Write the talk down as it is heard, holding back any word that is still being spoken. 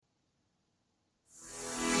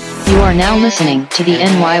You are now listening to the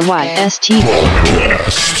NYYST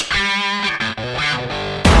Podcast.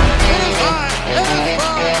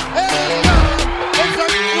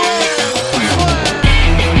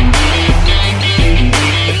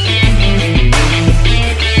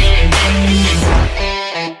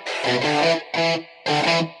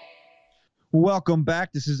 Welcome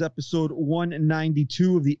back. This is episode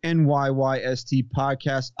 192 of the NYYST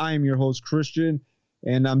podcast. I am your host, Christian,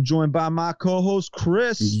 and I'm joined by my co-host,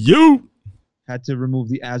 Chris. You had to remove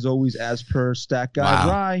the as always, as per stat guy, Wow.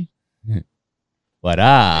 Rye. What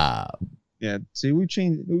up? Yeah, see, we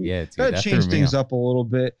changed. Yeah, dude, Gotta that change threw me things off. up a little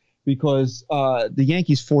bit because the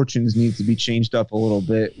Yankees' fortunes need to be changed up a little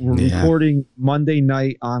bit. We're Yeah. recording Monday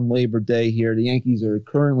night on Labor Day here. The Yankees are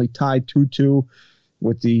currently tied 2-2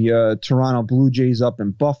 with the Toronto Blue Jays up in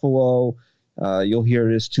Buffalo. You'll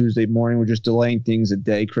hear this Tuesday morning. We're just delaying things a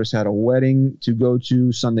day. Chris had a wedding to go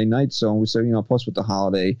to Sunday night, so we said, plus with the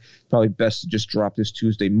holiday, probably best to just drop this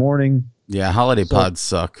Tuesday morning. Yeah, holiday So- pods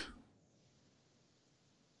suck.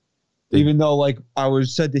 Even though, I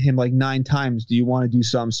said to him 9 times, do you want to do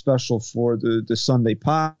something special for the Sunday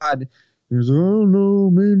pod? He was like, oh,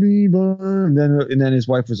 no, maybe. But... And then his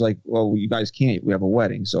wife was like, well, you guys can't. We have a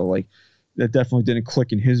wedding. So, that definitely didn't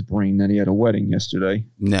click in his brain that he had a wedding yesterday.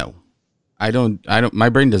 No, I don't. My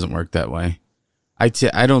brain doesn't work that way. I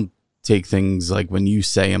don't take things like when you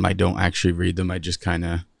say them, I don't actually read them. I just kind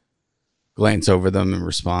of glance over them and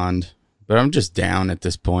respond. But I'm just down at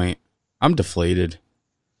this point. I'm deflated.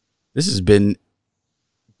 Has this been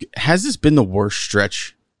the worst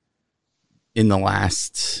stretch in the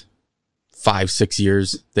last 5-6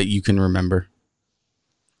 years that you can remember?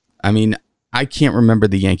 I mean, I can't remember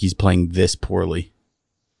the Yankees playing this poorly.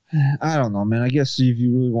 I don't know, man. I guess if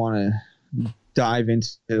you really want to dive into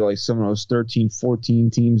some of those 13, 14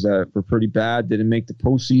 teams that were pretty bad, didn't make the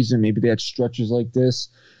postseason, maybe they had stretches like this.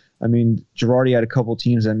 I mean, Girardi had a couple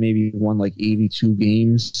teams that maybe won 82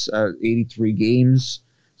 games, 83 games.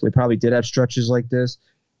 So they probably did have stretches like this.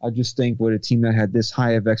 I just think with a team that had this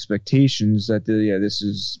high of expectations that this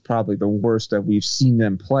is probably the worst that we've seen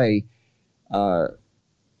them play.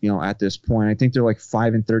 At this point, I think they're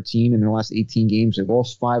 5-13 in their last 18 games. They've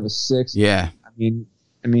lost 5 of 6. Yeah. I mean,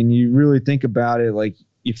 you really think about it,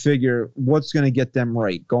 you figure what's going to get them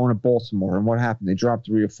right going to Baltimore, and what happened? They dropped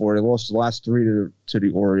 3 or 4. They lost the last 3 to the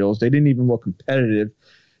Orioles. They didn't even look competitive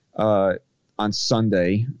on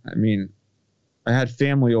Sunday. I mean, I had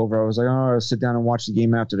family over. I was like, I'll sit down and watch the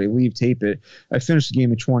game after they leave, tape it. I finished the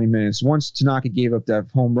game in 20 minutes. Once Tanaka gave up that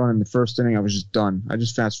home run in the first inning, I was just done. I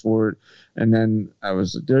just fast forward, and then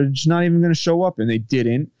they're just not even going to show up, and they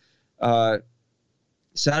didn't.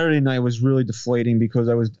 Saturday night was really deflating because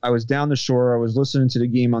I was down the shore. I was listening to the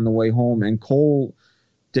game on the way home, and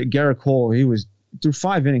Garrett Cole, he was through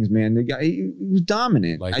 5 innings, man. The guy, he was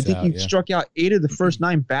dominant. Lights I think out, he yeah. struck out 8 of the first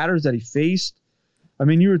 9 batters that he faced. I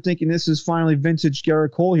mean, you were thinking this is finally vintage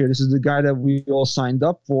Garrett Cole here. This is the guy that we all signed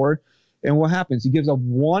up for. And what happens? He gives up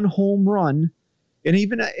 1 home run. And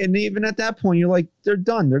even at that point, you're like, they're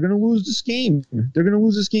done. They're going to lose this game. They're going to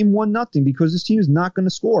lose this game 1-0 because this team is not going to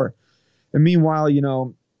score. And meanwhile,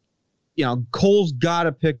 Cole's got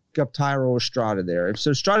to pick up Thairo Estrada there. If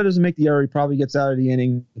Estrada doesn't make the error, he probably gets out of the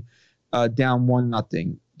inning down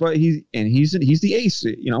 1-0. But he's the ace.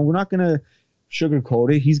 We're not going to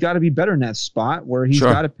sugarcoat it. He's got to be better in that spot where he's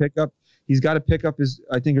got to pick up. He's got to pick up his.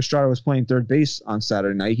 I think Estrada was playing third base on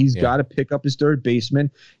Saturday night. He's got to pick up his third baseman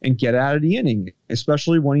and get out of the inning,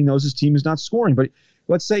 especially when he knows his team is not scoring. But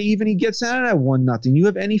let's say even he gets out of that 1-0. You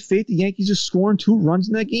have any faith the Yankees are scoring 2 runs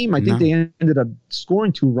in that game? I think they ended up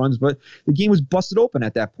scoring 2 runs, but the game was busted open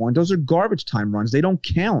at that point. Those are garbage time runs. They don't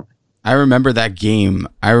count. I remember that game.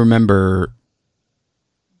 I remember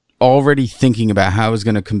already thinking about how I was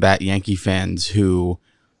going to combat Yankee fans who,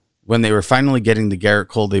 when they were finally getting the Garrett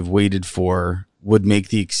Cole they've waited for, would make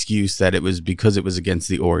the excuse that it was because it was against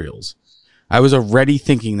the Orioles. I was already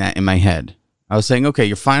thinking that in my head. I was saying, okay,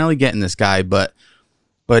 you're finally getting this guy, but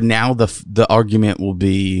now the argument will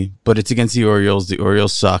be, but it's against the Orioles. The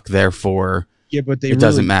Orioles suck, therefore But they it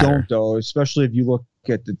doesn't really matter. don't, though, especially if you look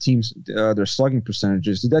at the team's their slugging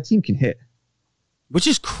percentages. That team can hit. Which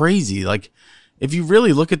is crazy. If you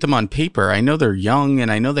really look at them on paper, I know they're young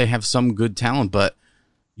and I know they have some good talent, but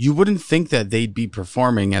you wouldn't think that they'd be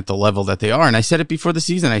performing at the level that they are. And I said it before the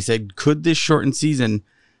season. I said, could this shortened season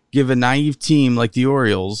give a naive team like the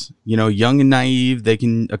Orioles, young and naive, they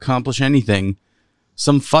can accomplish anything,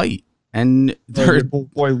 some fight? And Your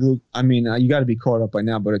boy Luke, I mean, you got to be caught up by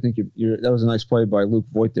now, but I think that was a nice play by Luke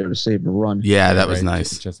Voigt there to save a run. yeah, that was Right.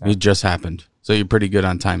 nice. It It just happened. So you're pretty good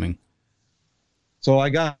on timing. So I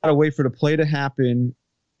got to wait for the play to happen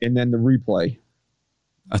and then the replay.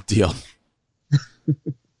 A deal.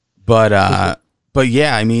 But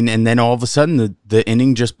yeah, I mean, and then all of a sudden the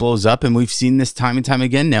inning just blows up, and we've seen this time and time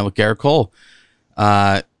again now with Garrett Cole.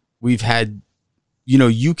 We've had,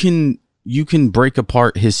 you can break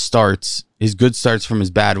apart his starts, his good starts from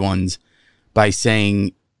his bad ones by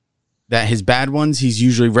saying that his bad ones, he's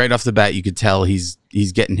usually right off the bat, you could tell he's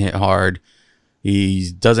getting hit hard.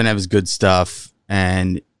 He doesn't have his good stuff,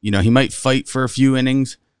 and he might fight for a few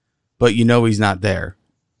innings, but he's not there.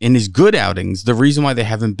 In his good outings, the reason why they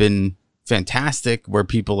haven't been fantastic, where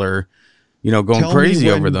people are, going crazy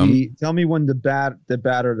over them. Tell me when the batter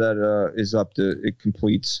that is up it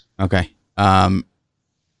completes. Okay.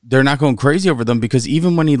 They're not going crazy over them because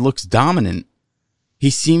even when he looks dominant, he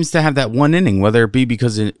seems to have that one inning, whether it be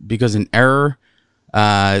because an error,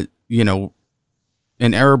 an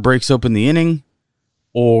error breaks open the inning,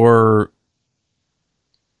 or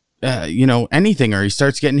anything, or he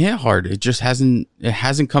starts getting hit hard. It just hasn't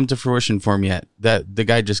come to fruition for him yet. That the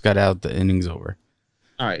guy just got out, the inning's over.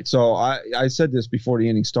 All right, so I said this before the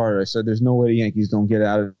inning started. I said there's no way the Yankees don't get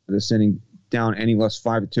out of this inning down any less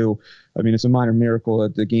 5-2. I mean, it's a minor miracle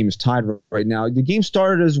that the game is tied right now. The game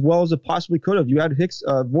started as well as it possibly could have. You had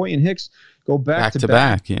Voit and Hicks go back to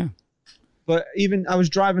back. Yeah. But even I was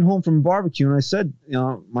driving home from a barbecue, and I said,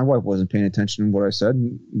 my wife wasn't paying attention to what I said,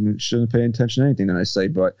 and shouldn't pay attention to anything that I say.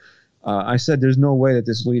 But I said, there's no way that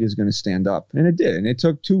this lead is going to stand up, and it did. And it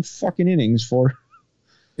took 2 fucking innings for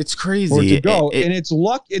it's crazy for it to go. And it's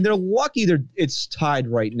luck, and they're lucky it's tied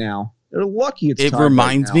right now. They're lucky it's tied. It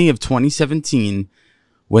reminds me of 2017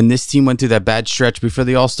 when this team went through that bad stretch before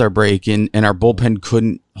the All-Star break, and our bullpen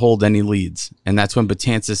couldn't hold any leads. And that's when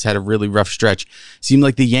Betances had a really rough stretch. Seemed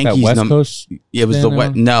like the Yankees... That West Coast? Yeah, it was the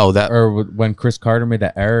West... No, that... Or when Chris Carter made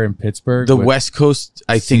that error in Pittsburgh? The West Coast,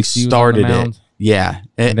 I think, started it. Yeah.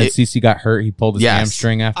 And then CeCe got hurt. He pulled his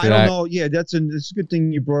hamstring after that. I don't know. Yeah, it's a good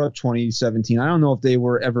thing you brought up 2017. I don't know if they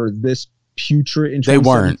were ever this putrid in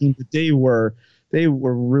 2017. They weren't. But they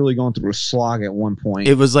were really going through a slog at one point.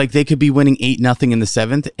 It was like they could be winning 8-0 in the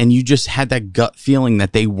 7th, and you just had that gut feeling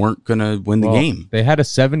that they weren't going to win the game. They had a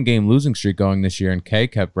 7-game losing streak going this year, and Kay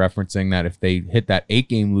kept referencing that if they hit that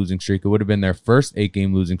 8-game losing streak, it would have been their first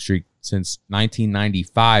 8-game losing streak since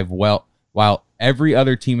 1995. Well, while every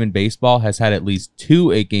other team in baseball has had at least 2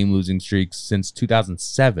 8-game losing streaks since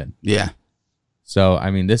 2007. Yeah. So,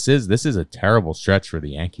 I mean, this is a terrible stretch for the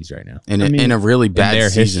Yankees right now. And in a really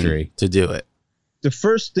bad season history to do it. The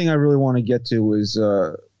first thing I really want to get to is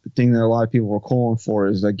the thing that a lot of people were calling for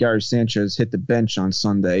is that Gary Sanchez hit the bench on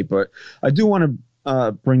Sunday. But I do want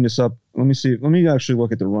to bring this up. Let me see. Let me actually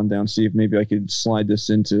look at the rundown, see if maybe I could slide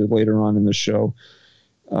this into later on in the show.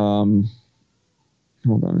 Hold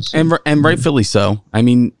on a second. And rightfully so. I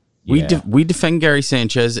mean, we defend Gary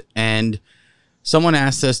Sanchez, and someone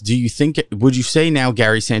asked us, would you say now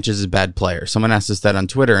Gary Sanchez is a bad player? Someone asked us that on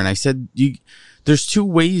Twitter, and I said, there's 2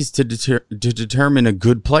 ways to determine a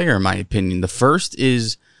good player, in my opinion. The first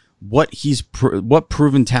is what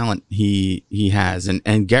proven talent he has,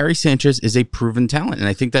 and Gary Sanchez is a proven talent, and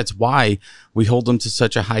I think that's why we hold him to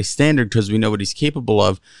such a high standard, because we know what he's capable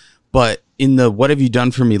of. But in the "what have you done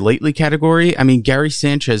for me lately" category, I mean, Gary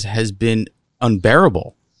Sanchez has been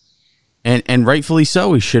unbearable, and rightfully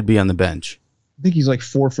so. He should be on the bench. I think he's like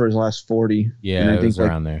 4 for his last 40. Yeah, and I think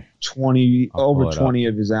around there. 20 over 20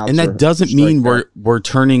 of his outs. And that doesn't mean we're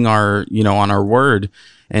turning our on our word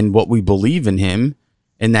and what we believe in him,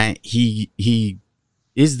 and that he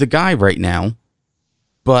is the guy right now.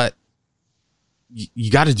 But you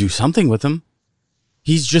got to do something with him.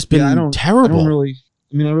 He's just been terrible. I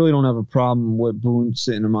really don't have a problem with Boone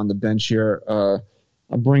sitting him on the bench here.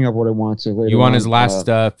 I'll bring up what I want to later. You want his last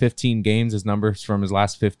 15 games, his numbers from his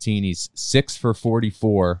last 15. He's 6 for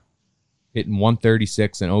 44, hitting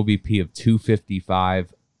 136, an OBP of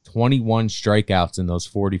 255, 21 strikeouts in those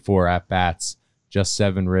 44 at-bats, just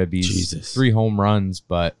 7 ribbies, Jesus. 3 home runs,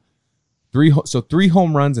 but 3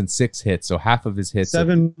 home runs and 6 hits, so half of his hits.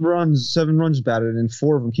 7 runs batted, and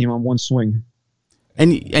 4 of them came on one swing.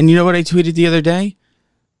 And you know what I tweeted the other day?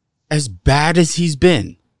 As bad as he's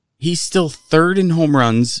been, he's still 3rd in home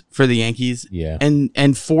runs for the Yankees, and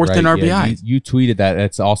 4th in RBI. Yeah, you tweeted that.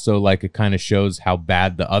 It's also like it kind of shows how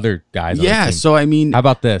bad the other guys are. Yeah, so I mean, how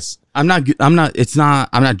about this? I'm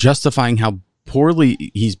not justifying how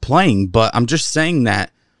poorly he's playing, but I'm just saying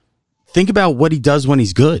that think about what he does when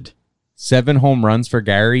he's good. 7 home runs for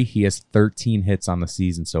Gary. He has 13 hits on the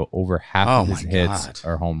season, so over half of his hits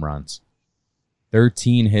are home runs.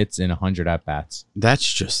 13 hits in 100 at-bats. That's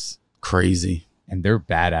just crazy. and they're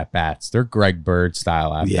bad at bats. They're Greg Bird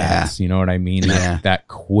style at Yeah. bats. You know what I mean? Yeah. That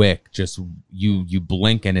quick, just you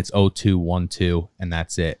blink and it's 0-2, 1-2, and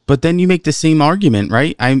that's it. But then you make the same argument,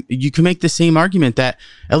 right? You can make the same argument that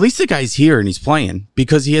at least the guy's here and he's playing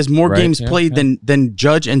because he has more Right, games yeah, played yeah. than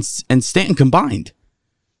Judge and Stanton combined.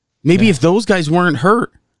 Maybe if those guys weren't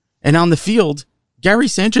hurt and on the field, Gary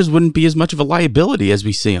Sanchez wouldn't be as much of a liability as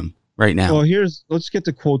we see him right now. Well, let's get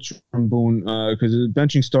the quotes from Boone because the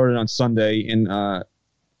benching started on Sunday, and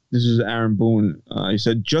this is Aaron Boone. He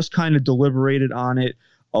said, "Just kind of deliberated on it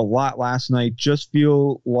a lot last night. Just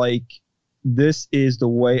feel like this is the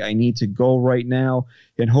way I need to go right now,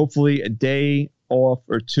 and hopefully a day off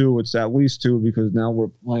or two. It's at least two because now we're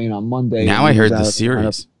playing on Monday. Now I heard the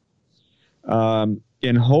series.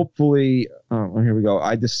 And hopefully, here we go.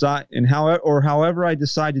 I decide, and however I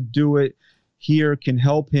decide to do it here can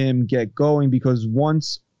help him get going because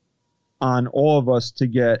once on all of us to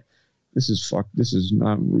get, this is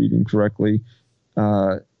not reading correctly.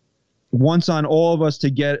 Once on all of us to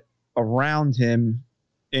get around him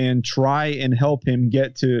and try and help him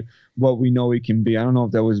get to what we know he can be. I don't know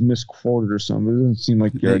if that was misquoted or something. It doesn't seem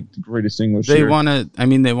like the greatest English. They here. want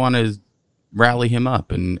to rally him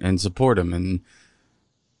up and support him and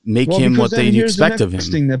make him what they expect of him. Here's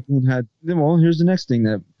the next thing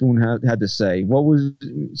that Boone had to say.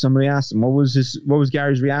 Somebody asked him, what was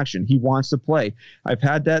Gary's reaction? He wants to play. I've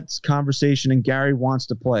had that conversation and Gary wants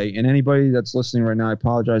to play. And anybody that's listening right now, I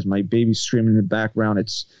apologize. My baby's screaming in the background.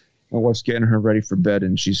 It's my wife's getting her ready for bed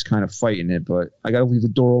and she's kind of fighting it, but I got to leave the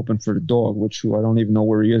door open for the dog, who I don't even know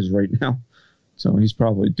where he is right now. So he's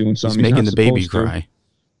probably doing something. He's making the baby cry.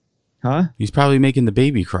 Huh? He's probably making the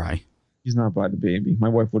baby cry. He's not by the baby. My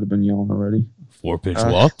wife would have been yelling already. 4-pitch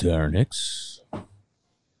walk there, Nix.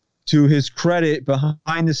 To his credit,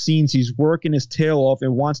 behind the scenes, he's working his tail off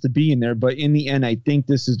and wants to be in there. But in the end, I think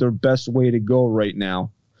this is the best way to go right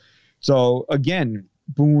now. So, again,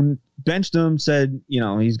 Boone benched him, said,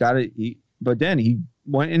 he's got it. But then he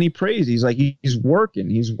went and he praised. He's like, he's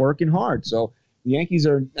working. He's working hard. So the Yankees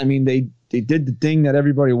they did the thing that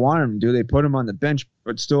everybody wanted him to do. They put him on the bench.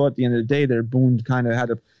 But still, at the end of the day, Boone kind of had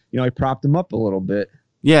to, he propped him up a little bit.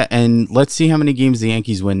 Yeah, and let's see how many games the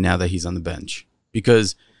Yankees win now that he's on the bench.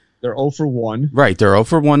 Because they're 0 for 1. Right, they're 0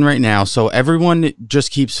 for 1 right now. So everyone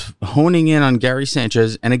just keeps honing in on Gary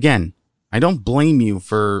Sanchez. And again, I don't blame you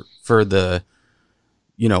for the,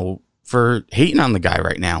 for hating on the guy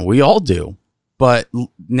right now. We all do. But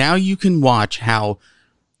now you can watch how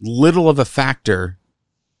little of a factor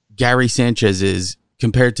Gary Sanchez is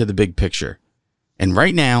compared to the big picture. And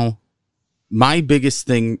right now, my biggest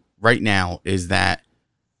thing right now is that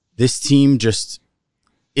this team just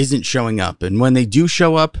isn't showing up. And when they do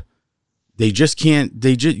show up, they just can't.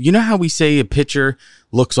 You know how we say a pitcher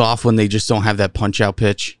looks off when they just don't have that punch out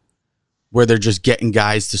pitch where they're just getting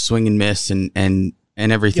guys to swing and miss and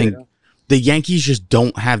everything. Yeah. The Yankees just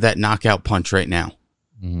don't have that knockout punch right now.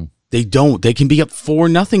 Mm-hmm. They don't. They can be up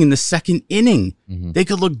 4-0 in the second inning. Mm-hmm. They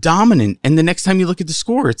could look dominant. And the next time you look at the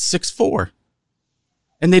score, it's 6-4.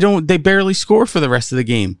 And they barely score for the rest of the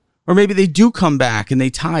game. Or maybe they do come back and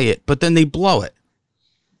they tie it, but then they blow it.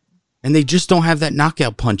 And they just don't have that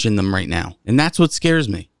knockout punch in them right now. And that's what scares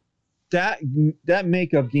me. That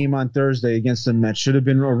makeup game on Thursday against the Mets should have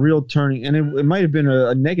been a real turning, and it might have been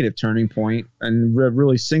a negative turning point and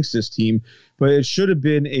really sinks this team, but it should have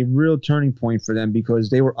been a real turning point for them because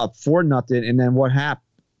they were up 4-0, and then what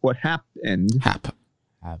happened?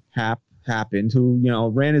 Happened, who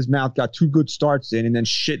ran his mouth, got 2 good starts in, and then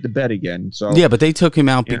shit the bed again. So yeah, but they took him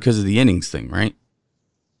out because of the innings thing, right?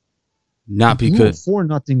 Not because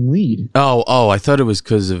 4-0 lead. Oh, I thought it was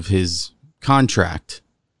because of his contract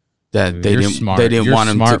that they didn't You're want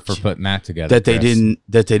him smart to for putting that together. That they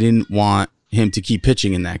didn't want him to keep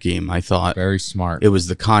pitching in that game. I thought very smart. It was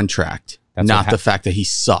the contract, not the fact that he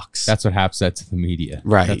sucks. That's what Hap said to the media.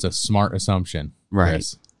 Right. That's a smart assumption. Right.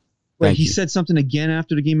 Yes. Wait, he said something again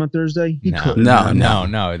after the game on Thursday? No. I'm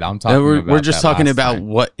talking about we're just talking about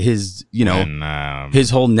what his, his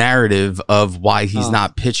whole narrative of why he's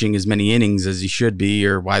not pitching as many innings as he should be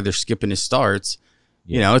or why they're skipping his starts.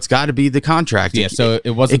 Yeah. It's got to be the contract. Yeah, so it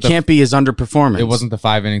wasn't. It can't be his underperformance. It wasn't the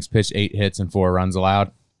 5 innings pitched, 8 hits, and 4 runs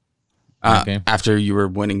allowed. After you were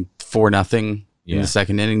winning 4-0 in the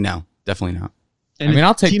second inning, no, definitely not. And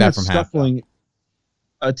I'll take that from Hap.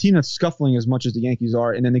 A team that's scuffling as much as the Yankees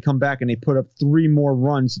are, and then they come back and they put up 3 more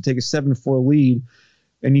runs to take a 7-4 lead,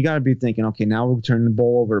 and you got to be thinking, okay, now we're turning the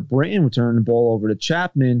ball over to Britton, we're turning the ball over to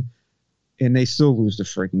Chapman, and they still lose the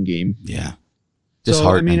freaking game. Yeah.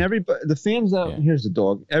 Everybody, the fans here's the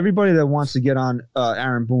dog. Everybody that wants to get on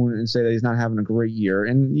Aaron Boone and say that he's not having a great year,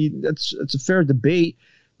 and that's a fair debate,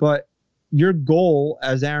 but your goal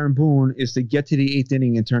as Aaron Boone is to get to the 8th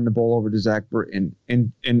inning and turn the ball over to Zach Britton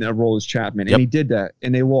and Aroldis Chapman. And he did that,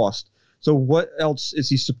 and they lost. So what else is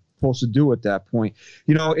he supposed to do at that point?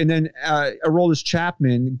 And then Aroldis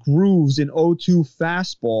Chapman grooves an 0-2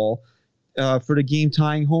 fastball for the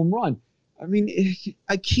game-tying home run. I mean,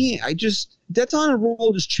 I can't. That's on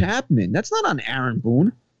Aroldis Chapman. That's not on Aaron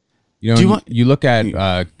Boone. You look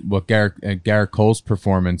at what Garrett Cole's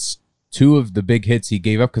performance. 2 of the big hits he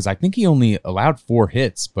gave up, because I think he only allowed 4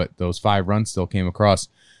 hits, but those 5 runs still came across.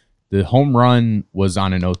 The home run was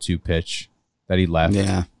on an 0-2 pitch that he left.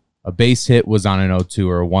 Yeah. A base hit was on an 0-2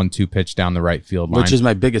 or a 1-2 pitch down the right field line. Which is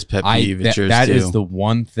my biggest pet peeve. That is the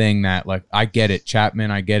one thing that, like, I get it,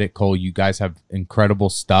 Chapman, I get it, Cole. You guys have incredible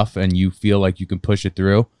stuff, and you feel like you can push it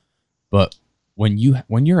through. But when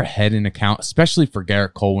you're ahead in a count, especially for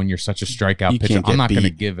Garrett Cole, when you're such a strikeout pitcher, I'm not going to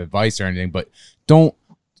give advice or anything, but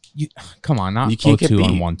come on, not 0-2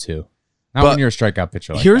 on 1-2. Not when you're a strikeout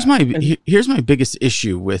pitcher. Like here's my biggest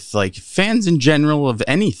issue with like fans in general of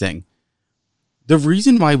anything. The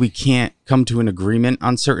reason why we can't come to an agreement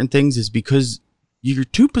on certain things is because you're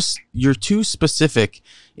too specific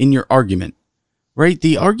in your argument, right?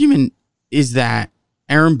 The argument is that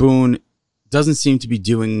Aaron Boone doesn't seem to be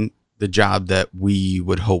doing the job that we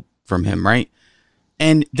would hope from him, right?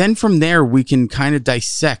 And then from there, we can kind of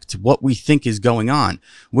dissect what we think is going on.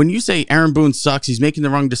 When you say Aaron Boone sucks, he's making the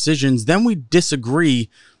wrong decisions, then we disagree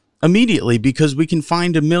immediately because we can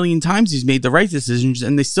find a million times he's made the right decisions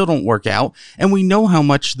and they still don't work out. And we know how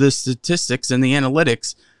much the statistics and the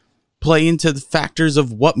analytics play into the factors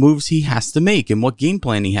of what moves he has to make and what game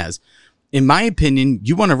plan he has. In my opinion,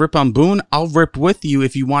 you want to rip on Boone, I'll rip with you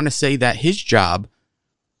if you want to say that his job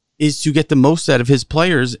is to get the most out of his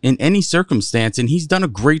players in any circumstance. And he's done a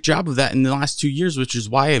great job of that in the last 2 years, which is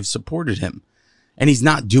why I've supported him. And he's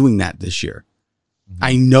not doing that this year. Mm-hmm.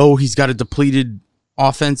 I know he's got a depleted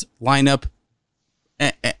offense, lineup,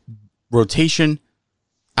 rotation.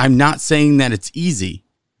 I'm not saying that it's easy,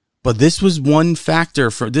 but this was one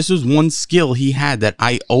this was one skill he had that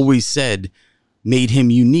I always said made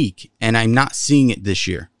him unique. And I'm not seeing it this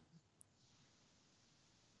year.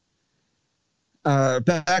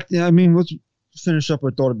 Let's finish up our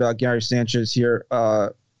thought about Gary Sanchez here.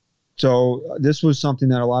 So this was something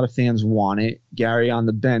that a lot of fans wanted, Gary on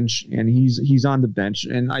the bench, and he's on the bench.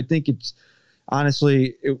 And I think it's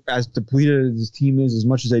honestly, as depleted as his team is, as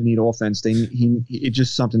much as they need offense, it's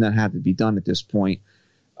just something that had to be done at this point.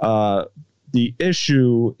 The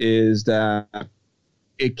issue is that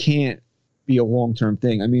it can't be a long-term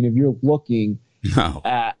thing. I mean, if you're looking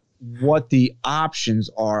at what the options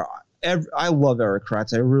are, I love Erik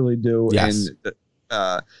Kratz. I really do. Yes.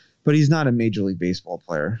 But he's not a Major League Baseball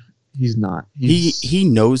player. He's not. He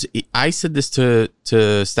knows. I said this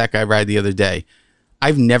to Stat Guy Ride the other day.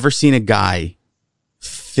 I've never seen a guy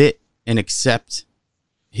fit and accept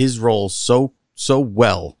his role so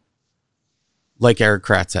well like Erik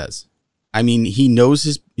Kratz has. I mean, he knows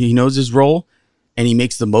his role, and he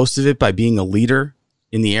makes the most of it by being a leader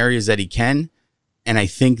in the areas that he can. And I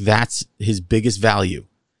think that's his biggest value.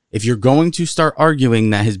 If you're going to start arguing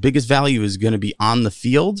that his biggest value is going to be on the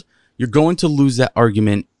field, you're going to lose that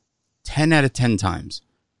argument 10 out of 10 times.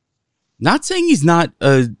 Not saying he's not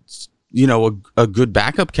a good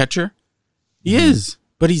backup catcher. He is,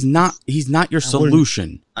 but he's not your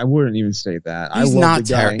solution. I wouldn't even say that.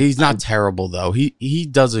 He's not terrible though. He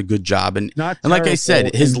does a good job, and like I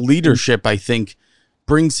said, his leadership I think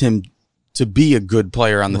brings him to be a good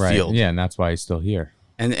player on the field. Yeah, and that's why he's still here.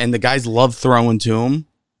 And the guys love throwing to him.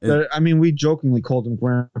 I mean, we jokingly called him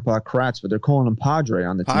Grandpa Kratz, but they're calling him Padre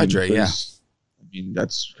on the team. Padre, yeah. I mean,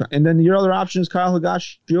 and then your other option is Kyle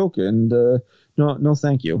Higashioka, and no,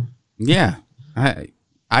 thank you. Yeah,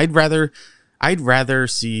 I'd rather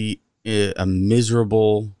see a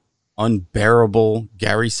miserable, unbearable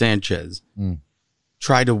Gary Sanchez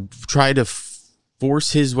try to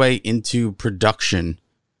force his way into production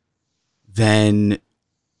than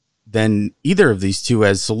either of these two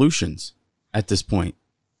as solutions at this point.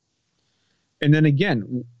 And then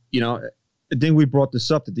again, I think we brought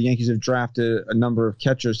this up that the Yankees have drafted a number of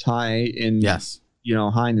catchers high in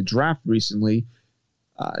the draft recently.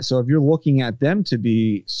 So if you're looking at them to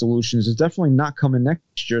be solutions, it's definitely not coming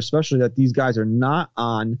next year, especially that these guys are not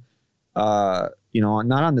on, not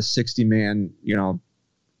on the 60-man,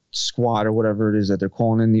 squad or whatever it is that they're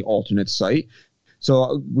calling in the alternate site.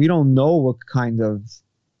 So we don't know what kind of,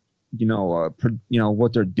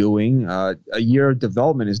 what they're doing. A year of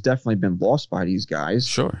development has definitely been lost by these guys.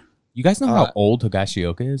 Sure. You guys know how old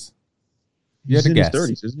Higashioka is? He's in his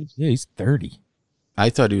 30s, isn't he? Yeah, he's 30. I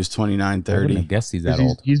thought he was 29, 30. I guess he's that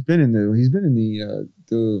old. He's been in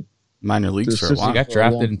the minor leagues for a system. He while. got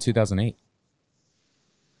drafted in 2008.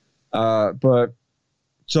 But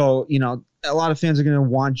so, a lot of fans are going to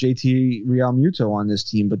want JT Realmuto on this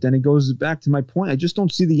team, but then it goes back to my point. I just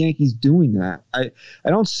don't see the Yankees doing that. I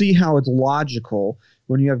don't see how it's logical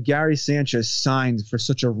when you have Gary Sanchez signed for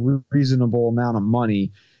such a reasonable amount of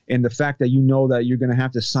money, and the fact that that you're going to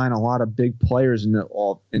have to sign a lot of big players in the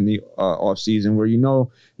off season, where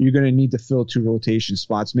you're going to need to fill 2 rotation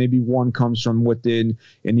spots. Maybe one comes from within,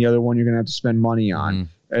 and the other one you're going to have to spend money on. Mm-hmm.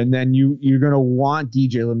 And then you're going to want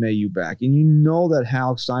DJ LeMahieu back. And you know that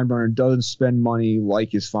Hal Steinbrenner doesn't spend money like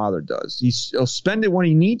his father does. He'll spend it when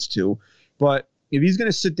he needs to. But if he's going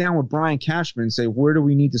to sit down with Brian Cashman and say, where do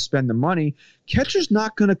we need to spend the money, catcher's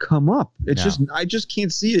not going to come up. I just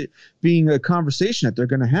can't see it being a conversation that they're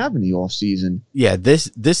going to have in the offseason. Yeah,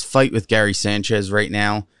 this fight with Gary Sanchez right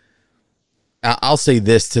now, I'll say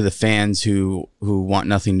this to the fans who want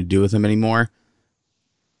nothing to do with him anymore.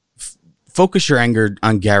 Focus your anger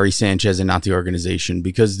on Gary Sanchez and not the organization,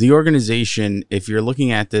 because the organization, if you're looking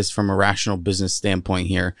at this from a rational business standpoint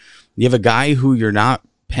here, you have a guy who you're not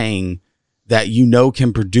paying that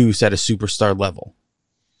can produce at a superstar level,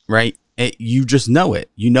 right? You just know it.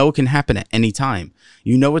 You know it can happen at any time.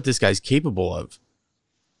 You know what this guy's capable of.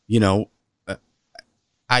 You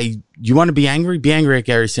want to be angry? Be angry at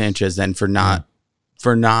Gary Sanchez then for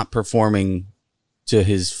not performing to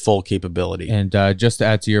his full capability. And just to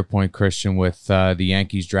add to your point, Christian, with the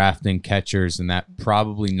Yankees drafting catchers and that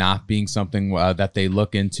probably not being something that they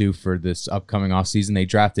look into for this upcoming offseason, they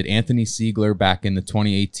drafted Anthony Siegler back in the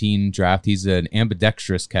 2018 draft. He's an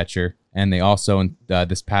ambidextrous catcher. And they also, in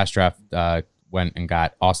this past draft, went and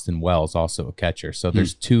got Austin Wells, also a catcher. So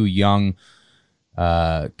there's 2 young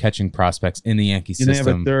catching prospects in the Yankee system. And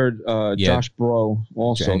they have a third, Josh Bro,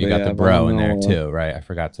 also. And you got the Bro in there, too, right? I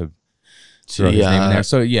forgot to throw his name in there.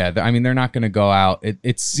 So, yeah, I mean, they're not going to go out.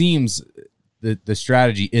 It seems the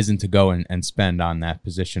strategy isn't to go and spend on that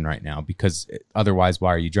position right now, because otherwise,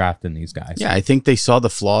 why are you drafting these guys? Yeah, I think they saw the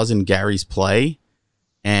flaws in Gary's play,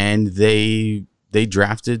 and they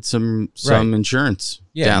drafted some insurance.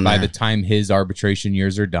 Yeah, down by there. the time his arbitration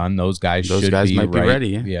years are done, those guys might be ready.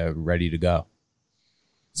 Yeah, ready to go.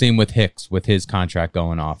 Same with Hicks, with his contract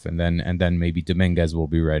going off, and then maybe Dominguez will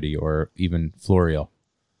be ready, or even Florial.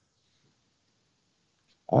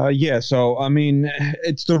 So I mean,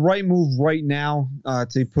 it's the right move right now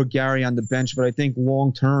to put Gary on the bench, but I think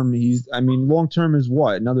long term long term is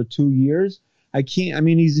what, another 2 years?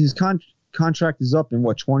 His contract is up in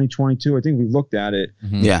 2022. I think we looked at it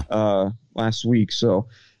last week. So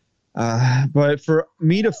but for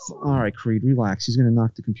me to all right, Creed, relax. He's gonna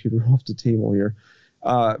knock the computer off the table here.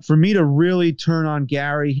 For me to really turn on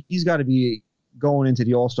Gary, he's got to be going into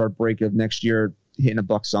the All-Star break of next year hitting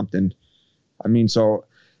 $1 something. I mean, so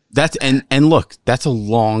that's and look, that's a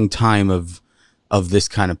long time of this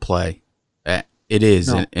kind of play. It is,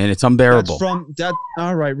 and it's unbearable. That's from that.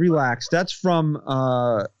 All right, relax. That's from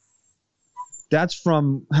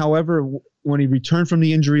however, when he returned from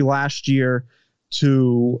the injury last year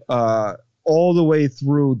to all the way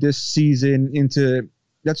through this season into.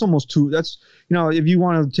 That's almost 2. That's, if you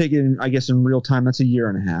want to take it in, I guess, in real time, that's 1.5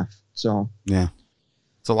 years. So yeah,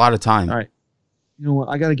 it's a lot of time. All right. You know what?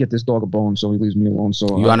 I got to get this dog a bone so he leaves me alone.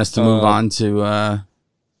 So you want us to move on to our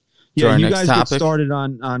you next guys topic? get started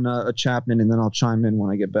on a Chapman, and then I'll chime in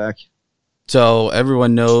when I get back. So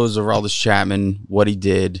everyone knows Aroldis Chapman, what he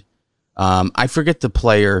did. I forget the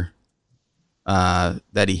player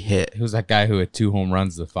that he hit. It was that guy who had 2 home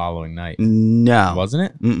runs the following night. No, Wasn't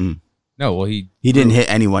it? Mm-mm. No, well, he didn't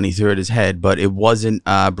hit anyone. He threw at his head, but it wasn't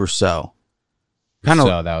Brousseau.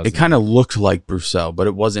 It kind of looked like Brousseau, but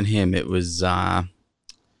it wasn't him. It was.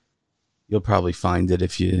 You'll probably find it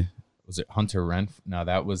if you. Was it Hunter Renfroe? No,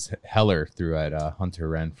 that was Heller threw at Hunter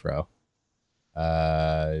Renfroe.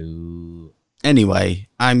 Anyway,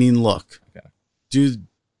 I mean, look. Okay.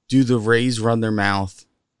 Do the Rays run their mouth?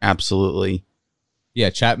 Absolutely.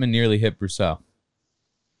 Yeah, Chapman nearly hit Brousseau.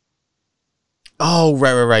 Oh,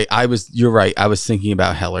 right. You're right. I was thinking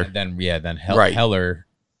about Heller. And then Heller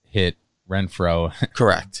hit Renfroe.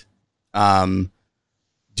 Correct.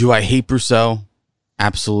 Do I hate Brousseau?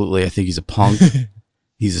 Absolutely. I think he's a punk.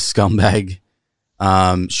 He's a scumbag.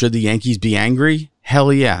 Should the Yankees be angry?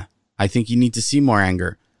 Hell yeah. I think you need to see more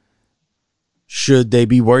anger. Should they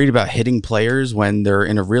be worried about hitting players when they're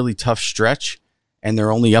in a really tough stretch and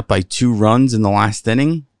they're only up by 2 runs in the last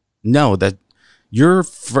inning? No, that your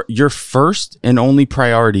first and only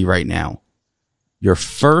priority right now. Your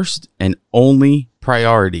first and only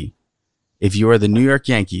priority, if you are the New York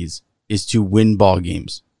Yankees, is to win ball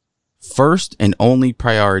games. First and only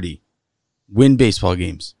priority, win baseball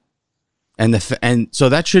games. and so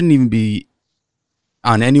that shouldn't even be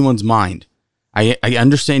on anyone's mind. I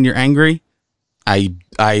understand you're angry. I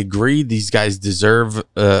agree. These guys deserve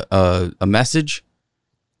a message,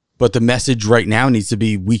 but the message right now needs to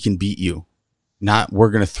be, we can beat you, not we're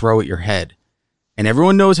going to throw at your head. And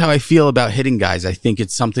everyone knows how I feel about hitting guys. I think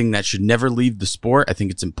it's something that should never leave the sport. I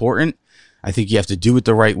think it's important. I think you have to do it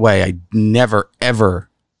the right way. I never, ever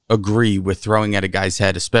agree with throwing at a guy's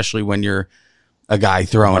head, especially when you're a guy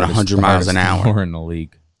throwing 100 miles an hour in the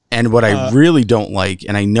league. And what I really don't like,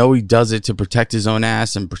 and I know he does it to protect his own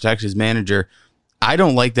ass and protect his manager, I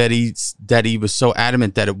don't like that he was so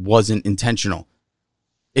adamant that it wasn't intentional.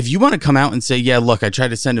 If you want to come out and say, yeah, look, I tried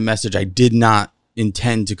to send a message, I did not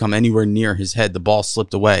intend to come anywhere near his head, the ball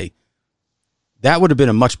slipped away, that would have been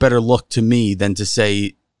a much better look to me than to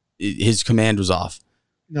say his command was off.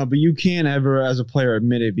 No, but you can't ever, as a player,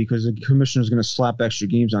 admit it, because the commissioner is going to slap extra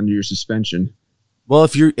games under your suspension. Well,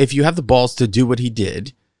 if you have the balls to do what he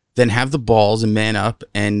did, then have the balls and man up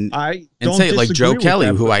and say it like Joe Kelly,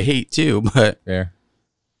 who I hate too. But Fair.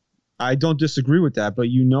 I don't disagree with that. But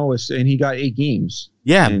and he got 8 games.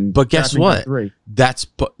 Yeah, but guess what? That's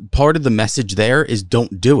part of the message. There is,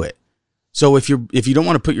 don't do it. So if you don't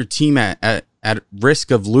want to put your team at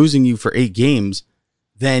risk of losing you for 8 games,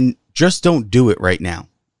 then just don't do it right now.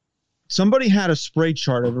 Somebody had a spray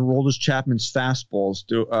chart of Aroldis Chapman's fastballs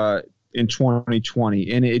in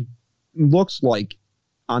 2020, and it looks like,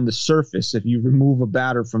 on the surface, if you remove a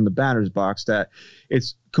batter from the batter's box, that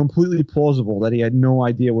it's completely plausible that he had no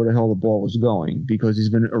idea where the hell the ball was going, because he's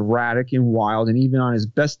been erratic and wild, and even on his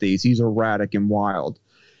best days, he's erratic and wild.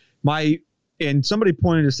 And somebody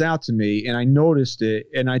pointed this out to me, and I noticed it,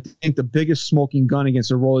 and I think the biggest smoking gun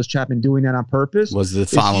against Aroldis Chapman doing that on purpose was the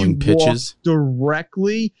following pitches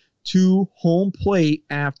directly to home plate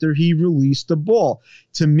after he released the ball.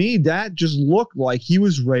 To me, that just looked like he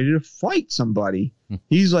was ready to fight somebody.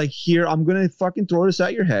 He's like, here, I'm going to fucking throw this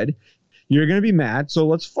at your head. You're going to be mad, so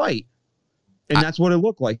let's fight. And that's what it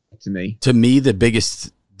looked like to me. To me, the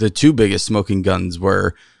 2 biggest smoking guns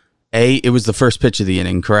were, it was the first pitch of the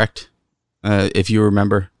inning, correct? If you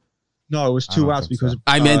remember. No, it was 2 outs because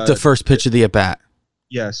I meant the first pitch of the at-bat.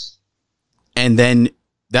 Yes. And then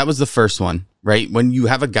that was the first one, right? When you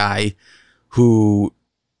have a guy who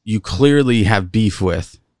you clearly have beef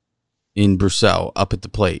with in Brusseau up at the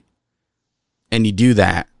plate, and you do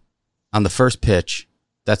that on the first pitch,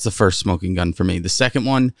 that's the first smoking gun for me. The second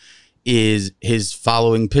one is his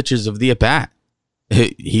following pitches of the at-bat.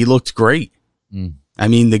 He looked great. I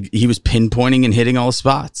mean, he was pinpointing and hitting all the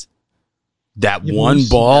spots. That one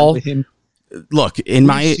ball... Look,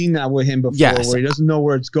 We've seen that with him before, yes, where he doesn't know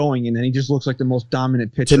where it's going, and then he just looks like the most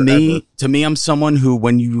dominant pitcher ever. To me, I'm someone who,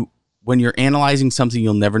 when you're analyzing something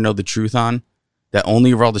you'll never know the truth on, that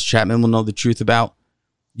only Aroldis Chapman will know the truth about,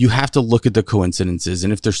 you have to look at the coincidences.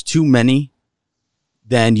 And if there's too many,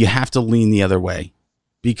 then you have to lean the other way.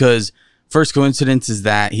 Because first coincidence is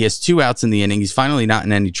that he has 2 outs in the inning. He's finally not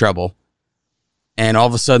in any trouble. And all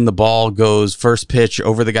of a sudden the ball goes first pitch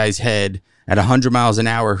over the guy's head at 100 miles an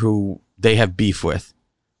hour who they have beef with.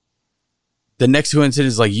 The next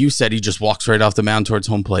coincidence, like you said, he just walks right off the mound towards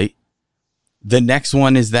home plate. The next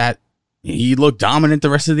one is that he looked dominant the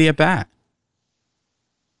rest of the at-bat.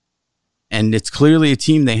 And it's clearly a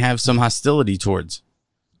team they have some hostility towards.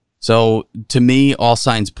 So, to me, all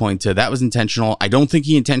signs point to that was intentional. I don't think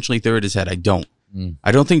he intentionally threw at his head. I don't.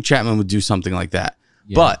 I don't think Chapman would do something like that.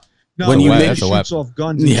 Yeah. But when you shoots off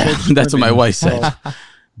guns, that's what my wife said.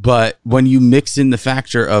 But when you mix in the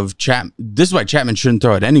factor of this is why Chapman shouldn't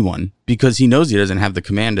throw at anyone, because he knows he doesn't have the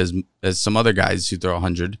command as some other guys who throw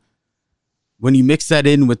 100. When you mix that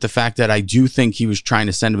in with the fact that I do think he was trying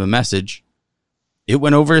to send him a message, it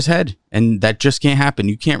went over his head, and that just can't happen.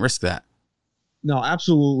 You can't risk that. No,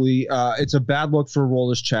 absolutely. It's a bad look for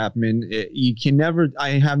Aroldis Chapman. You can never.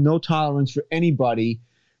 I have no tolerance for anybody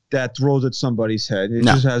that throws at somebody's head. It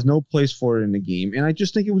just has no place for it in the game. And I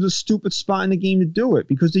just think it was a stupid spot in the game to do it,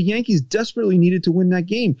 because the Yankees desperately needed to win that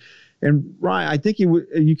game. And Ryan, I think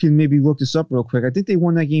you can maybe look this up real quick. I think they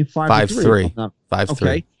won that game 5-3. 5-3.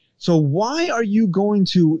 Okay. So why are you going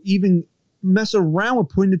to even mess around with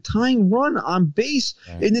putting the tying run on base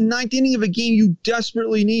in the 9th inning of a game you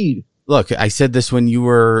desperately need? Look, I said this when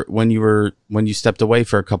you stepped away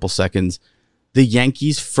for a couple seconds. The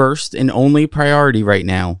Yankees' first and only priority right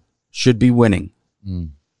now should be winning.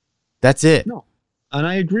 That's it. No. And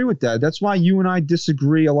I agree with that. That's why you and I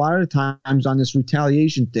disagree a lot of the times on this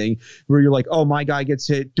retaliation thing where you're like, oh, my guy gets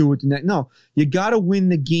hit, do it the next. No, you got to win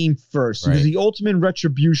the game first because the ultimate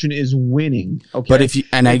retribution is winning. Okay. But if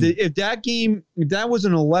that was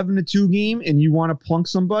an 11-2 game and you want to plunk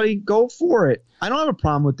somebody, go for it. I don't have a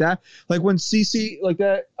problem with that. Like when CC like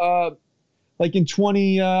that, like in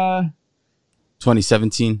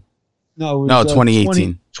 2017. No,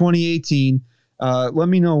 2018. 2018. Let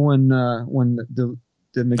me know when the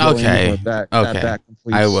Miguel okay. back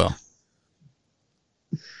completes. I will.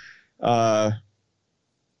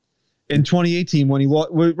 In 2018, when he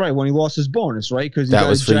lost his bonus, right? Because that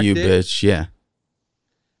was for you, bitch. Yeah.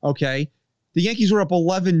 Okay, the Yankees were up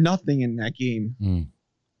 11-0 in that game.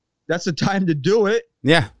 That's the time to do it.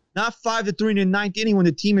 Yeah. Not 5-3 in the ninth inning when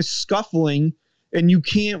the team is scuffling. And you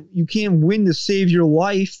can't win to save your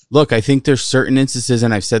life. Look, I think there's certain instances,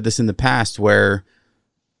 and I've said this in the past, where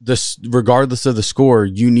regardless of the score,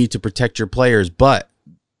 you need to protect your players, but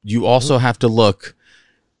you also have to look.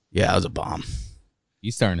 Yeah, that was a bomb.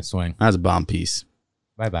 He's starting to swing. That was a bomb piece.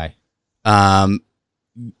 Bye.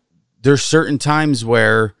 There's certain times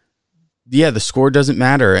where, the score doesn't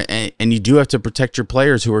matter, and you do have to protect your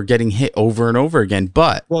players who are getting hit over and over again.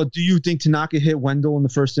 But do you think Tanaka hit Wendell in the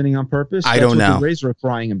first inning on purpose? I don't know. That's what the Rays were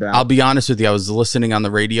crying about. I'll be honest with you. I was listening on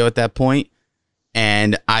the radio at that point,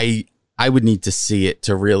 and I would need to see it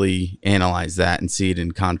to really analyze that and see it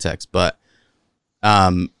in context. But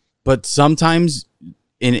sometimes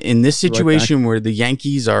in this situation where the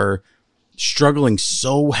Yankees are struggling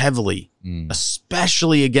so heavily,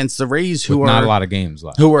 especially against the Rays, who with are not a lot of games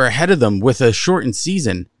left, who are ahead of them with a shortened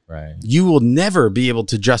season. Right. You will never be able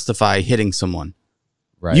to justify hitting someone.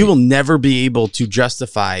 Right. You will never be able to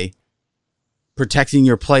justify protecting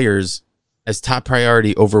your players as top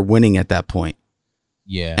priority over winning at that point.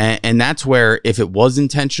 Yeah. And that's where, if it was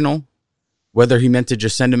intentional, whether he meant to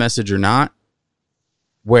just send a message or not,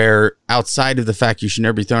 where outside of the fact you should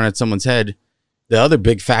never be thrown at someone's head, the other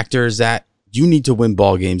big factor is that you need to win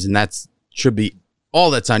ball games, and that should be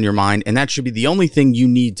all that's on your mind, and that should be the only thing you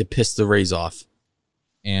need to piss the Rays off.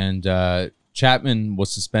 And Chapman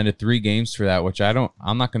was suspended 3 games for that, which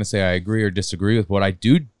I'm not going to say I agree or disagree with. What I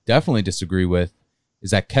do definitely disagree with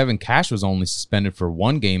is that Kevin Cash was only suspended for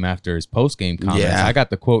 1 game after his post-game comments. Yeah. I got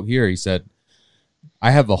the quote here. He said,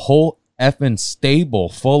 "I have a whole effing stable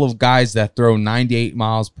full of guys that throw 98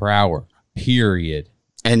 miles per hour, period."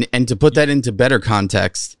 And to put that into better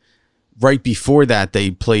context, right before that,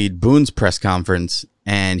 they played Boone's press conference,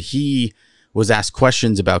 and he was asked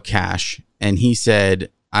questions about Cash, and he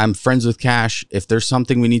said, "I'm friends with Cash. If there's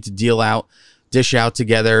something we need to dish out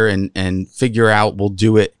together and figure out, we'll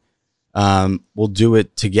do it. We'll do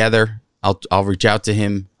it together. I'll reach out to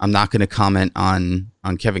him. I'm not going to comment on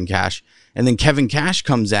Kevin Cash." And then Kevin Cash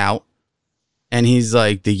comes out, and he's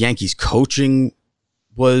like, the Yankees coaching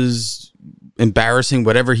was embarrassing,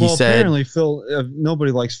 whatever he said. Apparently, Phil,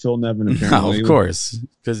 nobody likes Phil Nevin. Apparently. No, of course,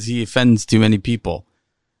 because he offends too many people.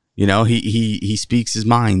 You know, he speaks his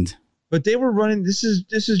mind. But they were running. This is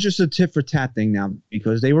just a tit for tat thing now,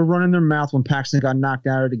 because they were running their mouth when Paxton got knocked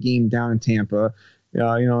out of the game down in Tampa.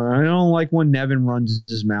 I don't like when Nevin runs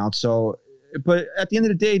his mouth. So, but at the end of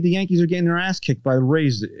the day, the Yankees are getting their ass kicked by the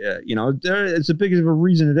Rays. It's a big of a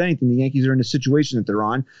reason as anything. The Yankees are in the situation that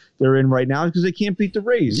they're in right now because they can't beat the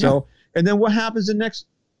Rays. Yeah. So, and then what happens in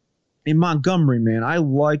Montgomery, man? I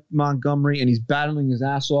like Montgomery, and he's battling his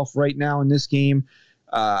ass off right now in this game.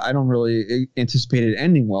 I don't really anticipate it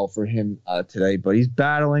ending well for him today, but he's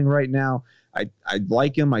battling right now. I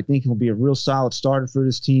like him. I think he'll be a real solid starter for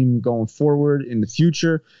this team going forward in the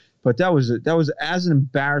future. But that was as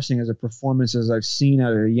embarrassing as a performance as I've seen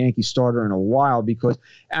out of a Yankee starter in a while, because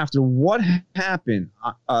after what happened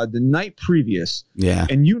the night previous,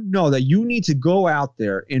 and you know that you need to go out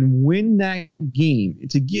there and win that game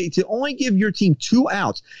to only give your team 2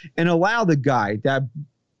 outs and allow the guy that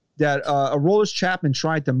Aroldis Chapman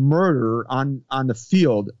tried to murder on the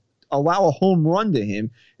field, allow a home run to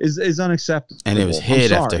him is unacceptable. And it was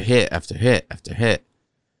hit after hit after hit after hit.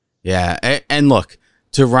 Yeah, and look,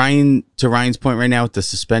 to Ryan's point right now with the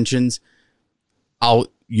suspensions,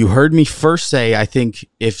 you heard me first say I think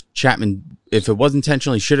if Chapman, if it was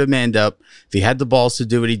intentional, he should have manned up. If he had the balls to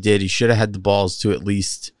do what he did, he should have had the balls to at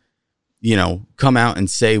least, come out and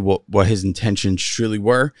say what his intentions truly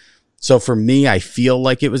were. So for me, I feel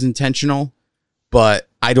like it was intentional, but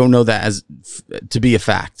I don't know that to be a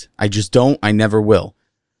fact. I just don't. I never will.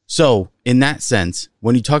 So in that sense,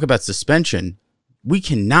 when you talk about suspension, we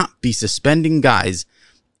cannot be suspending guys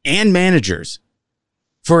and managers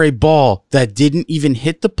for a ball that didn't even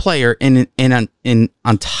hit the player. And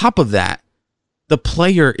on top of that, the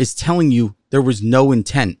player is telling you there was no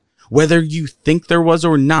intent. Whether you think there was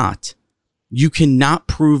or not, you cannot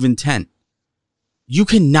prove intent. You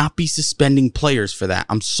cannot be suspending players for that.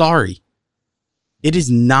 I'm sorry. It is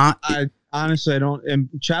not. Honestly, I don't. And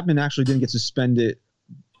Chapman actually didn't get suspended.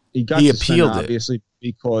 He appealed it, obviously,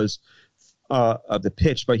 because of the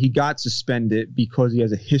pitch, but he got suspended because he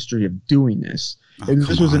has a history of doing this. And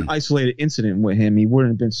this was an isolated incident with him. He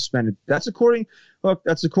wouldn't have been suspended. That's according to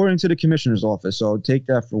the commissioner's office. So take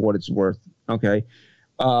that for what it's worth. Okay.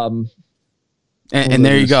 And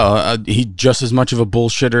there you go. He just as much of a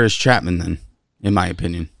bullshitter as Chapman, then, in my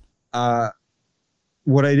opinion.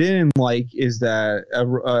 What I didn't like is that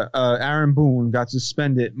Aaron Boone got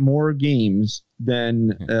suspended more games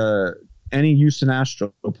than any Houston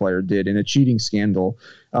Astro player did in a cheating scandal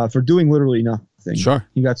for doing literally nothing. Sure.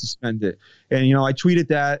 He got suspended. And, I tweeted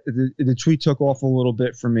that. The tweet took off a little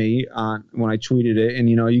bit for me when I tweeted it. And,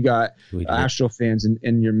 you got Astro fans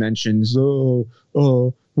in your mentions.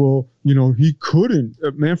 Well, he couldn't.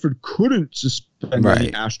 Manfred couldn't suspend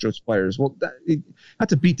any Astros players. Well, not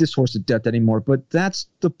to beat this horse to death anymore, but that's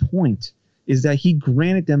the point, is that he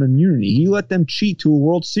granted them immunity. He let them cheat to a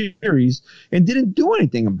World Series and didn't do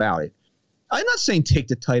anything about it. I'm not saying take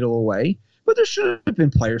the title away, but there should have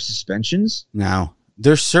been player suspensions. Now,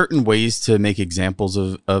 there's certain ways to make examples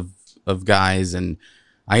of guys, and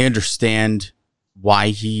I understand why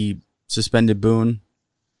he suspended Boone,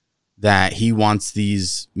 that he wants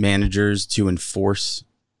these managers to enforce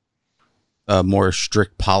a more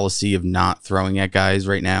strict policy of not throwing at guys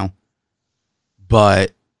right now.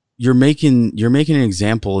 But you're making an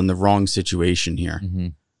example in the wrong situation here. Mm-hmm.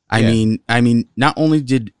 I mean, not only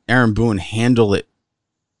did Aaron Boone handle it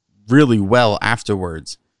really well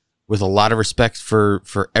afterwards, with a lot of respect for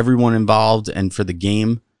everyone involved and for the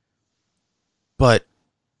game, but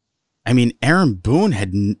I mean, Aaron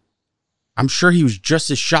Boone I'm sure he was just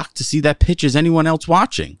as shocked to see that pitch as anyone else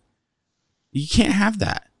watching. You can't have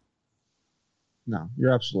that. No,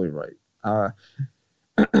 you're absolutely right.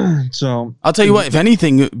 So I'll tell you what, if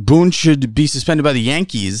anything, Boone should be suspended by the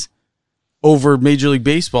Yankees over Major League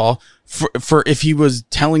Baseball for if he was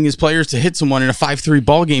telling his players to hit someone in a 5-3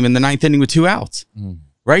 ball game in the ninth inning with 2 outs.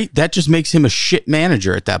 Right? That just makes him a shit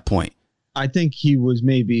manager at that point. I think he was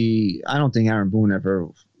I don't think Aaron Boone ever.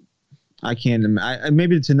 I can't.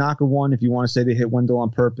 Maybe the Tanaka one, if you want to say they hit Wendell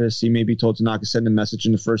on purpose, he maybe told Tanaka to send a message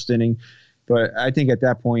in the first inning. But I think at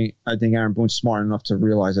that point, Aaron Boone's smart enough to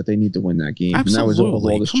realize that they need to win that game. Absolutely. And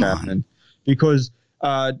that was Aroldis Chapman. Because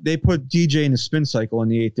they put DJ in the spin cycle in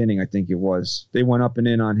the 8th inning, I think it was. They went up and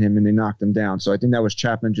in on him, and they knocked him down. So I think that was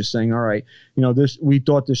Chapman just saying, all right, we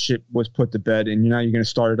thought this shit was put to bed, and now you're going to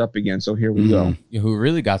start it up again, so here we go. Who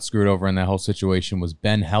really got screwed over in that whole situation was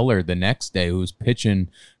Ben Heller the next day, who was pitching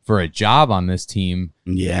for a job on this team.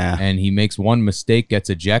 Yeah. And he makes one mistake, gets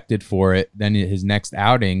ejected for it. Then his next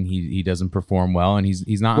outing, he doesn't perform well, and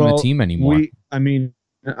he's not on the team anymore.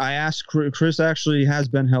 I asked Chris actually has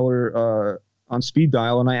Ben Heller on speed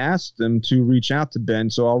dial, and I asked them to reach out to Ben.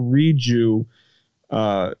 So I'll read you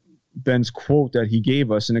Ben's quote that he gave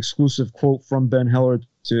us, an exclusive quote from Ben Heller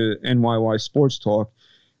to NYY Sports Talk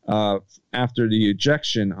after the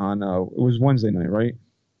ejection on it was Wednesday night, right?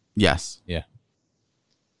 Yes. Yeah.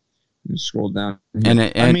 Scroll down.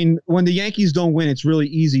 And when the Yankees don't win, it's really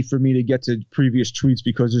easy for me to get to previous tweets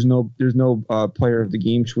because there's no player of the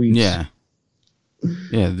game tweets. Yeah.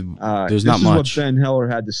 Yeah, there's not much. This is what Ben Heller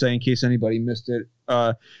had to say in case anybody missed it.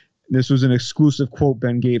 This was an exclusive quote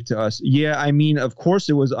Ben gave to us. Yeah, of course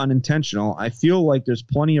it was unintentional. I feel like there's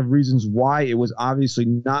plenty of reasons why it was obviously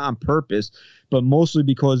not on purpose, but mostly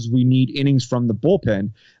because we need innings from the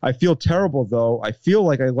bullpen. I feel terrible, though. I feel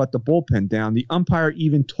like I let the bullpen down. The umpire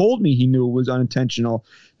even told me he knew it was unintentional,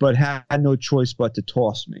 but had no choice but to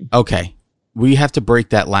toss me. Okay, we have to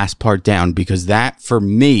break that last part down because that, for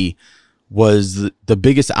me, was the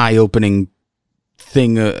biggest eye-opening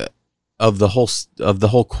thing of the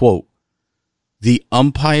whole quote. The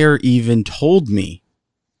umpire even told me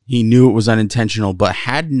he knew it was unintentional, but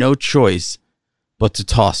had no choice but to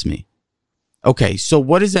toss me. Okay, so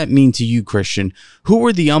what does that mean to you, Christian? Who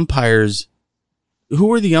were the umpires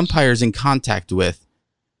in contact with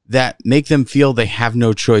that make them feel they have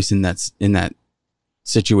no choice in that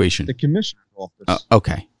situation? The commissioner's office.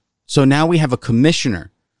 Okay, so now we have a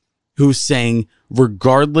commissioner who's saying,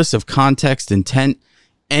 regardless of context, intent,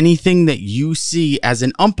 anything that you see as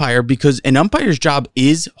an umpire, because an umpire's job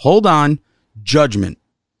is, judgment.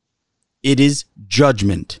 It is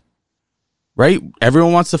judgment, right?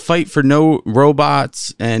 Everyone wants to fight for no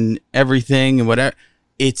robots and everything and whatever.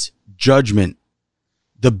 It's judgment.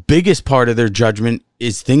 The biggest part of their judgment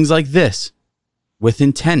is things like this with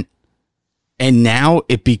intent. And now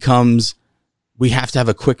it becomes we have to have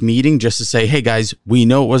a quick meeting just to say, hey guys, we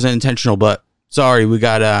know it wasn't intentional, but sorry, we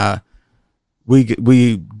got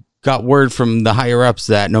word from the higher ups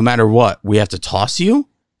that no matter what, we have to toss you.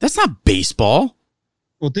 That's not baseball.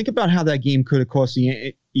 Well, think about how that game could have cost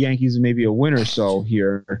the Yankees maybe a win or so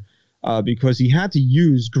here, because he had to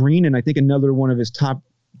use Green and I think another one of his top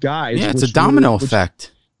guys. Yeah, it's a domino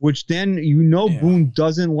effect. Which then, Boone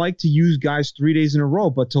doesn't like to use guys 3 days in a row,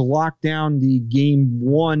 but to lock down the game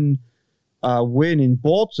one win in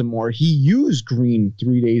Baltimore, he used Green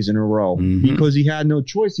 3 days in a row because he had no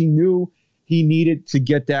choice. He knew he needed to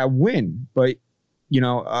get that win. But,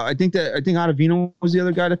 I think Ottavino was the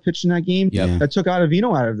other guy that pitched in that game. Yep. That took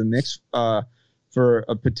Ottavino out of the mix for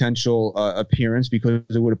a potential appearance because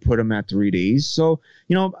it would have put him at 3 days. So,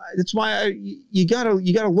 that's why you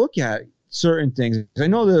gotta look at certain things. I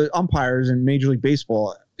know the umpires in Major League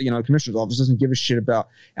Baseball, commissioner's office doesn't give a shit about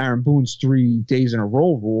Aaron Boone's 3 days in a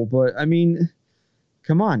row rule, but I mean,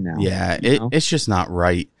 come on now. Yeah, it's just not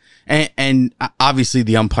right. And obviously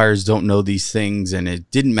the umpires don't know these things, and it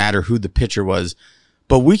didn't matter who the pitcher was,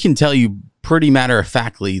 but we can tell you pretty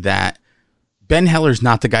matter-of-factly that Ben Heller's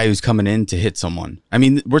not the guy who's coming in to hit someone. I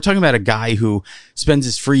mean, we're talking about a guy who spends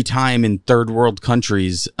his free time in third world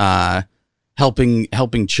countries,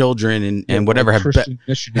 helping children and whatever have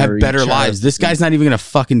better lives. This guy's not even going to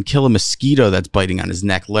fucking kill a mosquito that's biting on his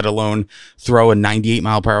neck, let alone throw a 98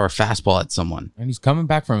 mile per hour fastball at someone. And he's coming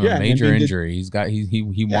back from a major injury.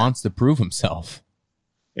 He wants to prove himself.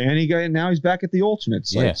 And now he's back at the alternate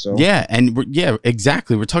site. Yeah. So. Yeah, and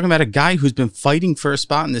exactly. We're talking about a guy who's been fighting for a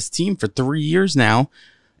spot in this team for 3 years now,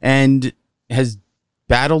 and has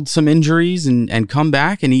battled some injuries and come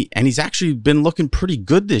back, and he's actually been looking pretty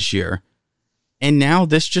good this year. And now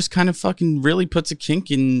this just kind of fucking really puts a kink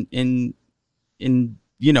in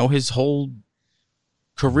his whole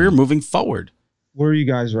career moving forward. Where are you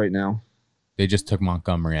guys right now? They just took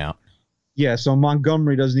Montgomery out. Yeah, so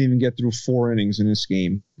Montgomery doesn't even get through 4 innings in this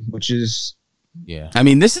game, which is... Yeah. I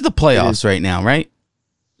mean, this is the playoffs right now, right?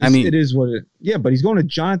 It is what it... Yeah, but he's going to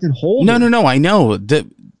Jonathan Holder. No, I know.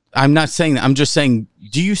 I'm not saying that. I'm just saying,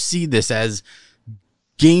 do you see this as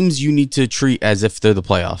games you need to treat as if they're the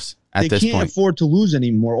playoffs at this point? They can't afford to lose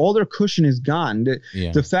anymore. All their cushion is gone.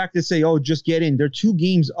 The fact to say, just get in. They're 2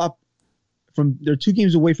 games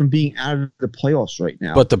away from being out of the playoffs right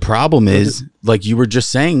now. But the problem is, like you were just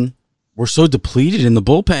saying, we're so depleted in the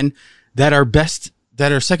bullpen that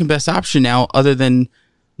our second best option now, other than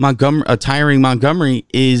tiring Montgomery,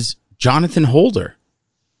 is Jonathan Holder.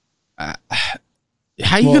 How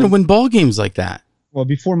are you going to win ball games like that? Well,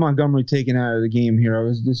 before Montgomery taken out of the game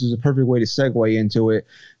here, this is a perfect way to segue into it,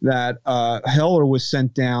 that Heller was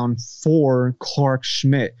sent down for Clarke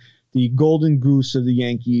Schmidt, the golden goose of the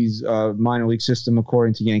Yankees minor league system,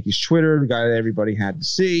 according to Yankees Twitter, the guy that everybody had to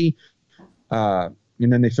see.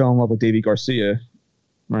 And then they fell in love with Davy Garcia,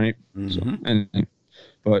 right? Mm-hmm.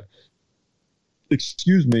 But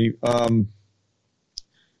excuse me,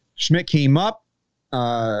 Schmidt came up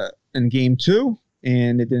in game 2,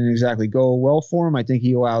 and it didn't exactly go well for him. I think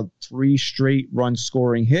he allowed 3 straight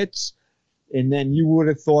run-scoring hits. And then you would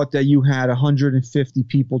have thought that you had 150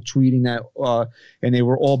 people tweeting that, and they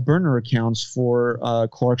were all burner accounts for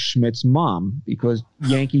Clarke Schmidt's mom, because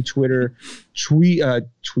Yankee Twitter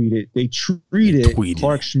tweeted. They treated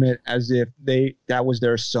Clarke Schmidt as if that was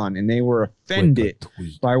their son, and they were offended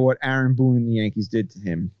by what Aaron Boone and the Yankees did to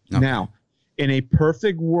him. Okay. Now, in a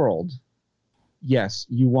perfect world, yes,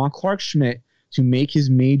 you want Clarke Schmidt to make his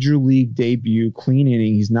major league debut, clean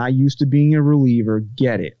inning. He's not used to being a reliever.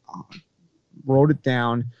 Get it. Wrote it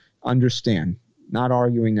down, understand, not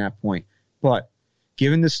arguing that point. But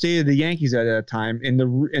given the state of the Yankees at that time, and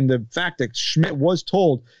the fact that Schmidt was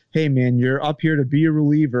told, hey man, you're up here to be a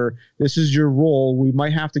reliever, this is your role, we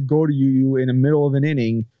might have to go to you in the middle of an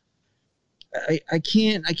inning, I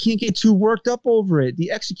can't get too worked up over it.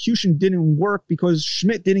 The execution didn't work because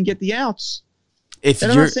Schmidt didn't get the outs.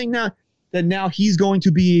 I'm not saying now he's going to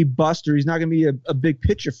be a bust, or he's not going to be a big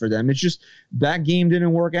pitcher for them. It's just that game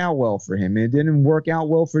didn't work out well for him. It didn't work out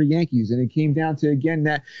well for the Yankees. And it came down to, again,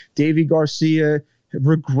 that Davy Garcia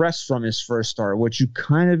regressed from his first start, which you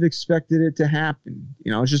kind of expected it to happen.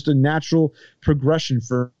 It's just a natural progression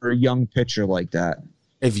for a young pitcher like that.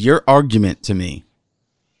 If your argument to me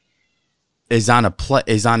is on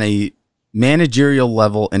a managerial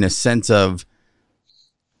level, in a sense of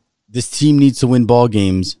this team needs to win ball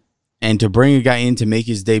games, and to bring a guy in to make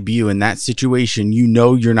his debut in that situation,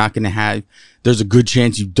 you're not going to have, there's a good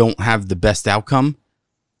chance you don't have the best outcome.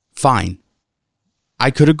 Fine. I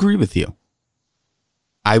could agree with you.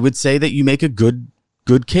 I would say that you make a good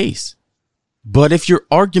case. But if your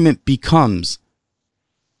argument becomes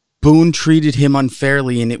Boone treated him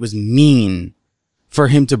unfairly, and it was mean for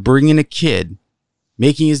him to bring in a kid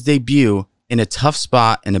making his debut in a tough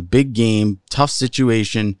spot, in a big game, tough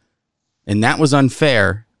situation, and that was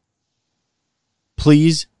unfair.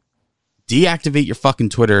 Please deactivate your fucking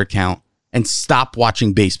Twitter account and stop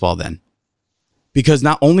watching baseball then. Because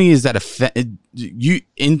not only is that you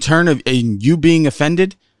in turn of you being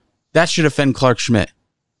offended, that should offend Clark Schmidt.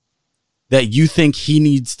 That you think he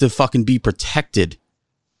needs to fucking be protected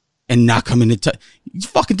and not come in and you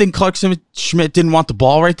fucking think Clark Schmidt didn't want the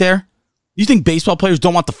ball right there? You think baseball players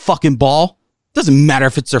don't want the fucking ball? Doesn't matter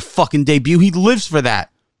if it's their fucking debut. He lives for that.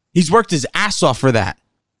 He's worked his ass off for that.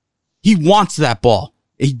 He wants that ball.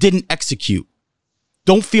 He didn't execute.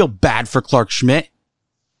 Don't feel bad for Clark Schmidt.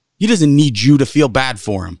 He doesn't need you to feel bad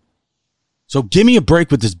for him. So give me a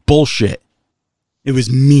break with this bullshit. It was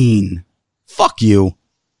mean. Fuck you.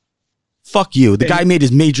 Fuck you. The guy made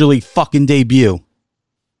his major league fucking debut.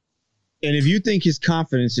 And if you think his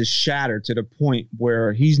confidence is shattered to the point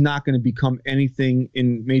where he's not going to become anything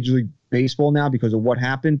in Major League Baseball now because of what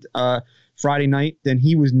happened Friday night, then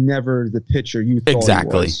he was never the pitcher you thought he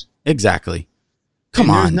was. Exactly.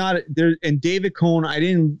 Come on. And David Cone, I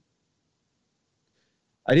didn't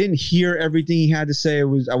hear everything he had to say. I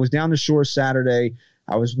was down the shore Saturday.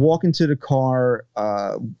 I was walking to the car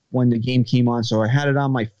when the game came on, so I had it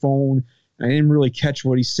on my phone. And I didn't really catch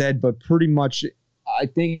what he said, but pretty much I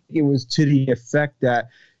think it was to the effect that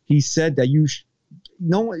he said that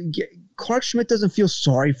Clark Schmidt doesn't feel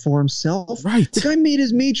sorry for himself. Right. The guy made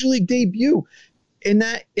his major league debut. And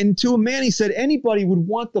to a man, he said anybody would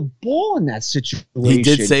want the ball in that situation. He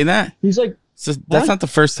did say that? He's like, so that's not the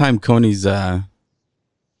first time Coney's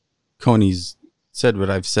said what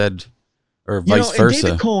I've said, or vice versa. And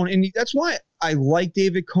David Cone, and that's why I like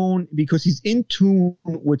David Cone, because he's in tune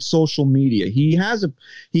with social media. He has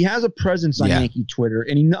a presence on Yankee Twitter,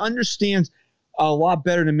 and he understands a lot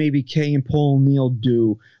better than maybe Kay and Paul O'Neill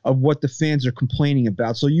do of what the fans are complaining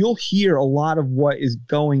about. So you'll hear a lot of what is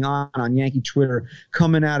going on Yankee Twitter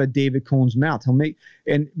coming out of David Cone's mouth.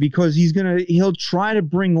 Because he'll try to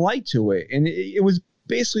bring light to it. And it was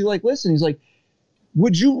basically like, listen, he's like,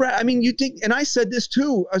 you think, and I said this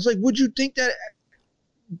too, I was like, would you think that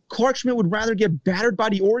Clark Schmidt would rather get battered by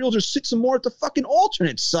the Orioles or sit some more at the fucking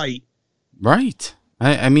alternate site? Right.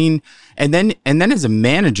 I mean, and then as a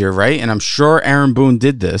manager, right? And I'm sure Aaron Boone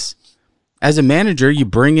did this. As a manager, you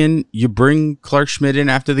bring Clark Schmidt in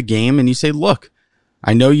after the game and you say, look,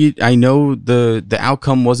 I know the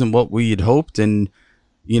outcome wasn't what we had hoped, and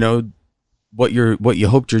what you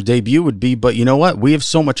hoped your debut would be, but you know what? We have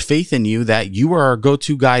so much faith in you that you are our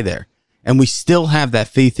go-to guy there. And we still have that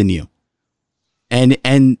faith in you.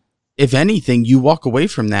 And if anything, you walk away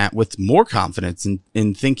from that with more confidence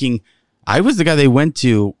in thinking, I was the guy they went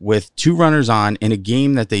to with 2 runners on in a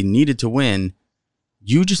game that they needed to win.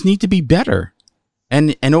 You just need to be better.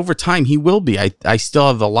 And over time, he will be. I still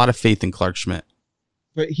have a lot of faith in Clark Schmidt.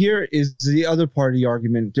 But here is the other part of the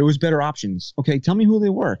argument. There was better options. Okay, tell me who they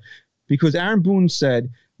were. Because Aaron Boone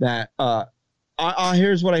said that,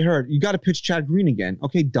 here's what I heard. You got to pitch Chad Green again.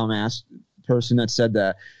 Okay, dumbass person that said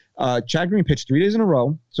that. Chad Green pitched 3 days in a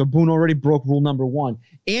row, so Boone already broke rule number 1.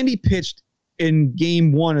 And he pitched in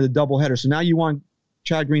game 1 of the doubleheader. So now you want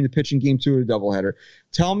Chad Green to pitch in game 2 of the doubleheader.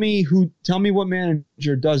 Tell me what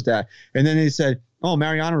manager does that. And then they said, oh,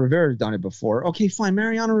 Mariano Rivera's done it before. Okay, fine.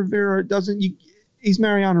 Mariano Rivera he's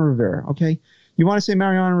Mariano Rivera, okay? You want to say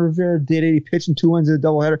Mariano Rivera did it? He pitched in 2 ends of the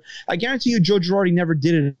doubleheader. I guarantee you Joe Girardi never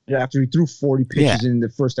did it after he threw 40 pitches in the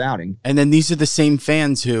first outing. And then these are the same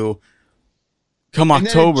fans who, come and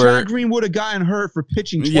October, Chad Green would have gotten hurt for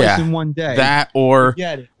pitching twice in one day. That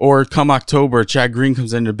or come October, Chad Green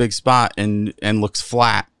comes into a big spot and looks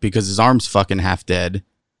flat because his arm's fucking half dead.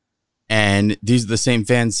 And these are the same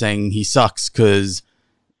fans saying he sucks because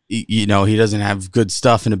he doesn't have good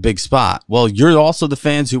stuff in a big spot. Well, you're also the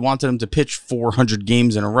fans who wanted him to pitch 400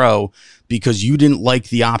 games in a row because you didn't like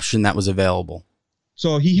the option that was available.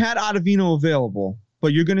 So he had Ottavino available,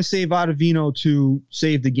 but you're going to save Ottavino to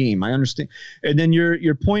save the game. I understand. And then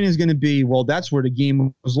your point is going to be, well, that's where the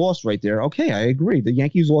game was lost right there. Okay, I agree. The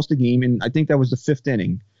Yankees lost the game, and I think that was the 5th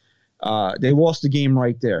inning. They lost the game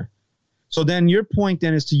right there. So then your point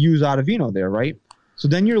then is to use Ottavino there, right? So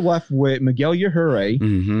then you're left with Miguel Yajure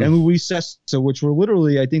and Luis Sessa, which were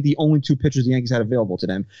literally, I think, the only 2 pitchers the Yankees had available to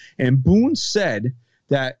them. And Boone said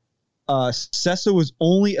that Sessa was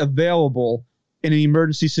only available in an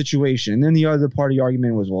emergency situation. And then the other part of the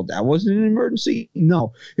argument was, well, that wasn't an emergency.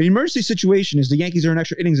 No. An emergency situation is the Yankees are in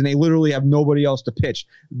extra innings and they literally have nobody else to pitch.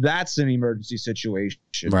 That's an emergency situation.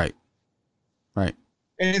 Right. And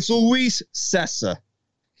it's Luis Sessa.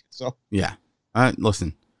 So yeah.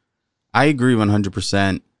 Listen. I agree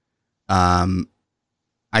 100%.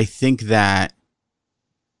 I think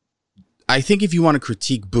if you want to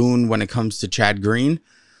critique Boone when it comes to Chad Green,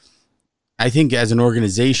 I think as an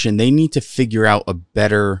organization, they need to figure out a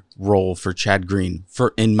better role for Chad Green.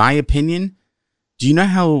 In my opinion, do you know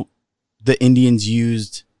how the Indians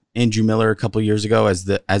used Andrew Miller a couple years ago as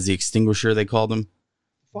the extinguisher, they called him?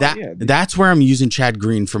 That's where I'm using Chad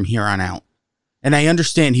Green from here on out. And I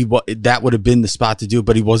understand that would have been the spot to do it,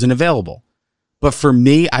 but he wasn't available. But for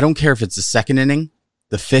me, I don't care if it's the second inning,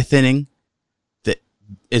 the fifth inning,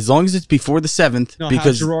 as long as it's before the seventh. No,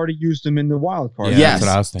 because Girardi used him in the wild card. Yeah, yes, that's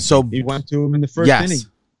what I was thinking. So he went to him in the first inning.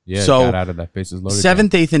 Yeah, so got out of that bases loaded.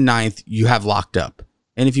 Seventh, eighth, and ninth, you have locked up.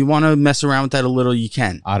 And if you want to mess around with that a little, you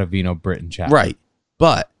can. Ottavino, Britton, Chapman. Right.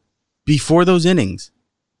 But before those innings,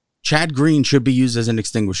 Chad Green should be used as an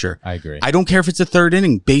extinguisher. I agree. I don't care if it's a third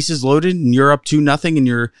inning, bases loaded, and you're up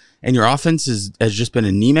 2-0, and your offense has just been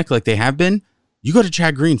anemic like they have been. You go to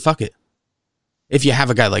Chad Green, fuck it. If you have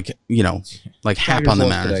a guy like Hap on the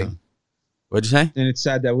mound or something. What'd you say? And it's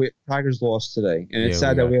sad that Tigers lost today. And it's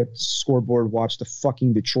sad that we have to scoreboard watch the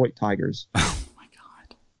fucking Detroit Tigers. Oh my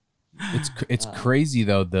God. It's crazy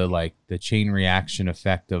though, the chain reaction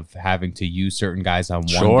effect of having to use certain guys on one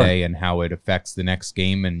Sure. day and how it affects the next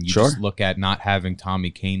game. And you just look at not having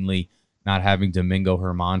Tommy Kahnle, not having Domingo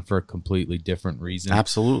Germán for a completely different reason.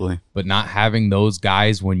 Absolutely. But not having those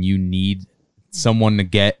guys when you need someone to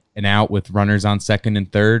get an out with runners on second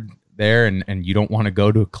and third there, and you don't want to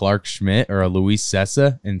go to a Clark Schmidt or a Luis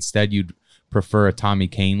Sessa. Instead, you'd prefer a Tommy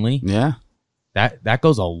Kahnle. Yeah. That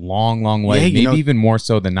goes a long, long way. Yeah, Maybe even more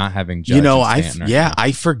so than not having Judge.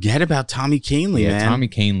 I forget about Tommy Kahnle, man. Tommy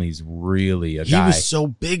Kahnle's really a he guy. He was so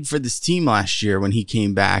big for this team last year when he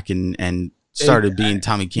came back and started being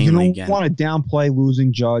Tommy Kahnle again. You don't want to downplay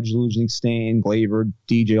losing Judge, losing Stan, Gleyber,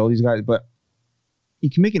 DJ, all these guys, but you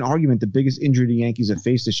can make an argument the biggest injury the Yankees have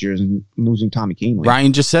faced this year is losing Tommy Kahnle.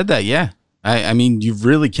 Ryan just said that, yeah. I mean, you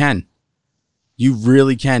really can. You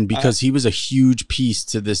really can, because he was a huge piece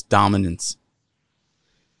to this dominance.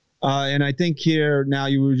 And I think here now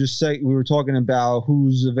we were talking about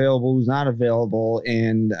who's available, who's not available,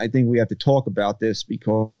 and I think we have to talk about this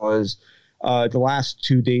because the last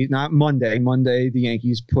 2 days, not Monday the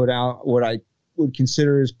Yankees put out what I would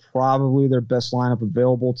consider is probably their best lineup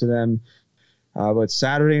available to them. But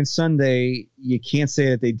Saturday and Sunday, you can't say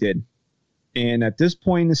that they did. And at this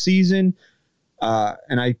point in the season,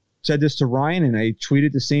 and I said this to Ryan, and I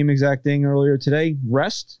tweeted the same exact thing earlier today,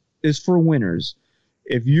 rest is for winners.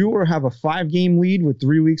 If you have a 5-game lead with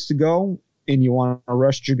 3 weeks to go and you want to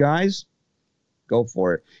rest your guys, go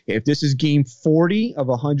for it. If this is game 40 of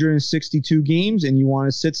 162 games and you want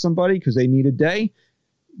to sit somebody because they need a day,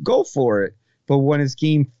 go for it. But when it's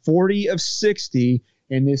game 40 of 60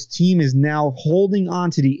 and this team is now holding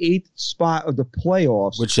on to the 8th spot of the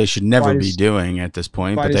playoffs, which they should never be doing at this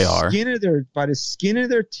point, but they are. By the skin of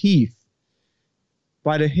their teeth,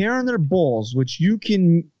 by the hair on their balls, which we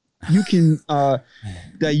can take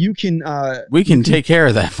care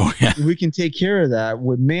of that for you. We can take care of that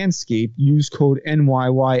with Manscaped. Use code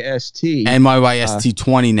NYYST.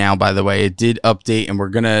 NYYST20 now, by the way. It did update,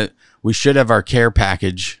 and we should have our care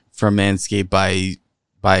package from Manscaped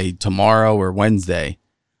by tomorrow or Wednesday.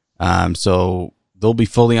 So they'll be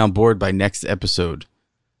fully on board by next episode.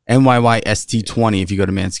 NYYST20 if you go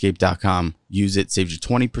to manscaped.com. Use it, saves you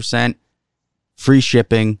 20%, free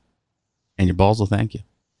shipping, and your balls will thank you.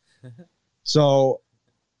 So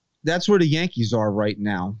that's where the Yankees are right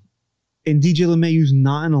now. And DJ LeMahieu's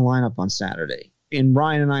not in the lineup on Saturday. And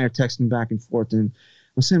Ryan and I are texting back and forth, and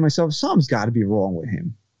I'm saying to myself, something's got to be wrong with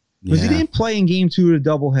him. Because he didn't play in game 2 of the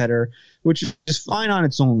doubleheader, which is fine on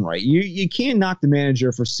its own right. You can't knock the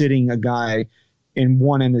manager for sitting a guy in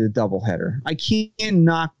one end of the doubleheader. I can't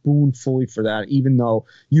knock Boone fully for that, even though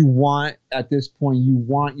at this point, you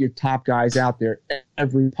want your top guys out there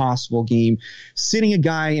every possible game. Sitting a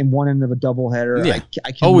guy in one end of a doubleheader,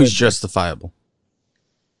 I can always justifiable.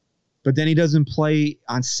 But then he doesn't play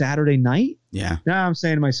on Saturday night? Yeah. Now I'm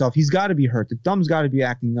saying to myself, he's got to be hurt. The thumb's got to be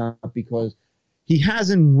acting up because he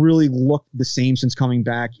hasn't really looked the same since coming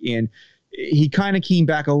back in. He kind of came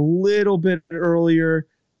back a little bit earlier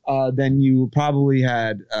than you probably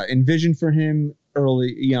had envisioned for him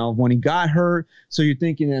early, when he got hurt. So you're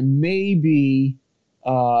thinking that maybe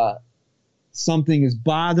something is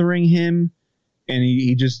bothering him, and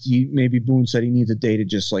maybe Boone said he needs a day to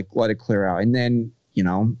just let it clear out. And then,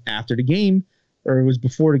 after the game, or it was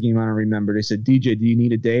before the game, I don't remember, they said, DJ, do you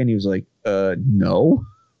need a day? And he was like, no.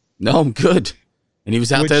 No, I'm good. And he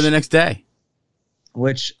was out there the next day.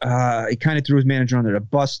 Which he kind of threw his manager under the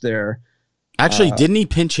bus there. Actually, didn't he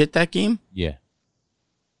pinch hit that game? Yeah.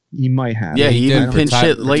 He might have. Yeah, he did even for pinched Ty-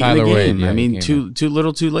 it for late Tyler in the Wade, game. yeah, I he mean, came too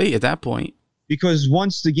little, too late at that point. Because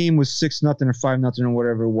once the game was 6-0 or 5-0 or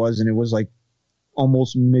whatever it was, and it was like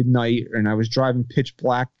almost midnight, and I was driving pitch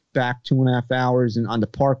black back 2.5 hours and on the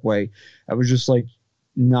Parkway, I was just like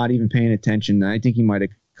not even paying attention. And I think he might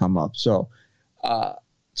have come up. So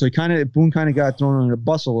Boone kind of got thrown under the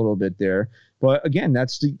bus a little bit there. But again,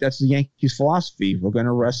 that's the Yankees philosophy. We're going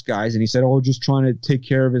to rest guys, and he said, "Oh, just trying to take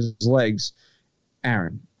care of his legs."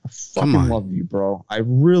 Aaron, I fucking love you, bro. I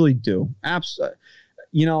really do. Absolutely.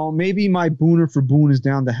 You know, maybe my Booner for Boone is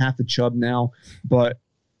down to half a Chubb now, but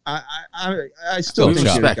I still We think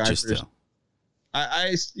respect you're a guy you for- still.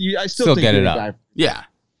 I still Still think get you're it a up. guy. Yeah, I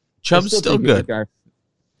Chubb's still think you're a good. guy.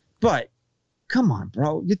 But come on,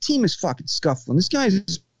 bro. Your team is fucking scuffling. This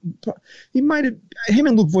guy's him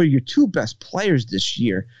and Luke Voigt are your two best players this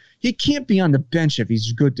year. He can't be on the bench if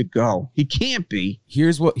he's good to go. He can't be.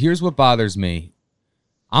 Here's what bothers me.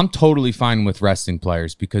 I'm totally fine with resting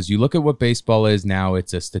players because you look at what baseball is now.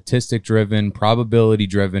 It's a statistic driven, probability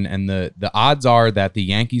driven, and the odds are that the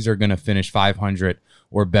Yankees are going to finish 500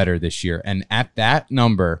 or better this year. And at that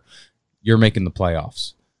number, you're making the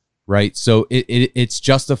playoffs, right? So it's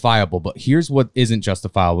justifiable. But here's what isn't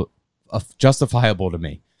justifiable to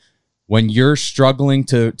me. When you're struggling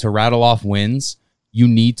to rattle off wins, you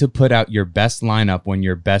need to put out your best lineup when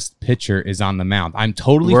your best pitcher is on the mound. I'm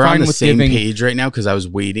totally We're fine on the with same giving page right now because I was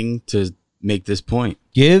waiting to make this point.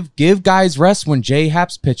 give guys rest when J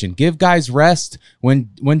Happ's pitching. Give guys rest when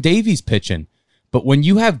Davey's pitching. But when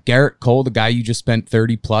you have Garrett Cole, the guy you just spent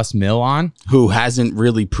 30+ mil on, Who hasn't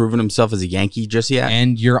really proven himself as a Yankee just yet?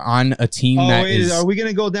 and you're on a team that is, Are we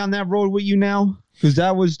gonna go down that road with you now?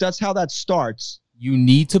 Because that's how that starts. you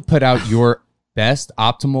need to put out your best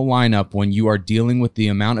optimal lineup when you are dealing with the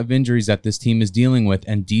amount of injuries that this team is dealing with,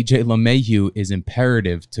 and DJ LeMahieu is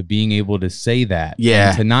imperative to being able to say that. Yeah.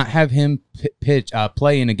 And to not have him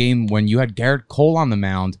play in a game when you had Garrett Cole on the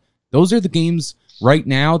mound. Those are the games right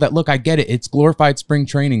now that, look, I get it. It's glorified spring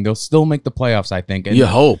training. They'll still make the playoffs, I think. And You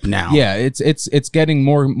hope now. yeah, it's getting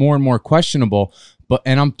more and more questionable.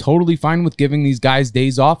 And I'm totally fine with giving these guys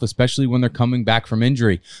days off, especially when they're coming back from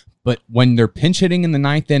injury. But when they're pinch hitting in the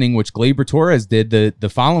 9th inning, which Gleyber Torres did the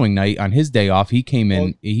following night on his day off, he came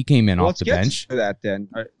in off the bench. To that then.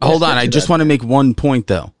 All right, Hold let's on. get I to just that want to then. make one point,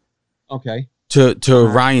 though, Okay. to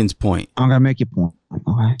right. Ryan's point. I'm gonna make your point.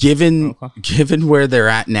 Okay. Given where they're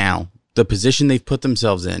at now, the position they've put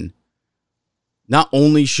themselves in, not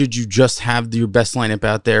only should you just have your best lineup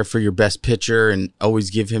out there for your best pitcher and always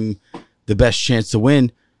give him the best chance to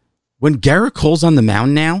win, when Garrett Cole's on the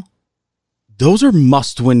mound now, those are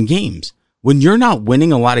must-win games. When you're not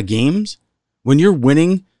winning a lot of games, when you're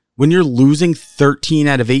losing 13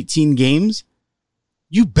 out of 18 games,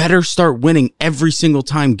 you better start winning every single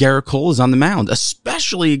time Garrett Cole is on the mound,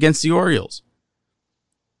 especially against the Orioles.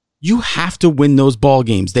 You have to win those ball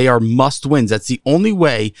games. They are must wins. That's the only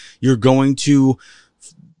way you're going to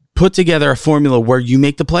put together a formula where you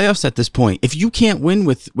make the playoffs at this point. If you can't win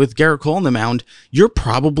with Garrett Cole on the mound, you're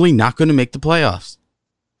probably not going to make the playoffs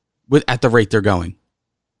at the rate they're going.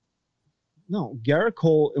 No, Garrett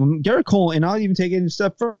Cole, and I'll even take it a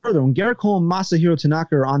step further. When Garrett Cole and Masahiro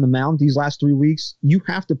Tanaka are on the mound these last 3 weeks, you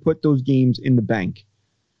have to put those games in the bank.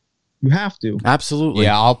 You have to. Absolutely.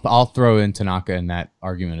 Yeah, I'll throw in Tanaka in that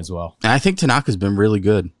argument as well. And I think Tanaka's been really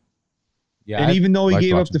good. Yeah, And even though he like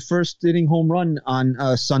gave up watching. the first inning home run on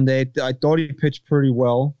Sunday, I thought he pitched pretty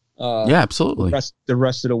well. Yeah, absolutely. The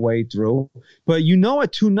rest of the way through, but at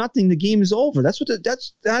 2-0, the game is over. That's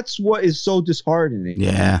what is so disheartening.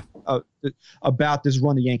 Yeah. About this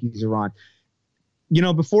run the Yankees are on. You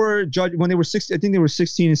know, before Judge, when they were 6, I think they were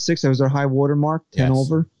 16-6. That was their high water mark, 10 Yes.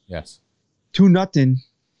 over, Yes. 2-0.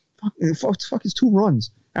 Fuck is 2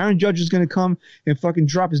 runs. Aaron Judge is going to come and fucking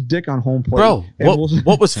drop his dick on home plate. Bro, And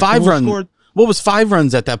what was 5 we'll runs? score- What was 5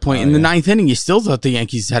 runs at that point? Oh, In the yeah. 9th inning, you still thought the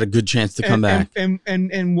Yankees had a good chance to come back.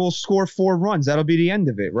 And we'll score 4 runs. That'll be the end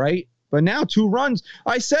of it, right? But now 2 runs.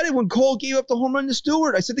 I said it when Cole gave up the home run to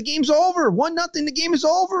Stewart. I said the game's over. 1-0. The game is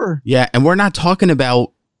over. Yeah, and we're not talking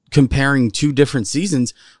about comparing 2 different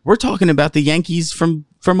seasons. We're talking about the Yankees from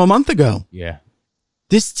a month ago. Yeah.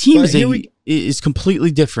 This team But is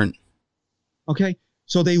completely different. Okay,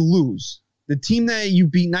 so they lose. The team that you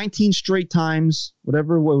beat 19 straight times,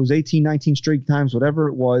 whatever it was, 18, 19 straight times, whatever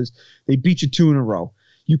it was, they beat you 2 in a row.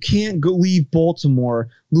 You can't go leave Baltimore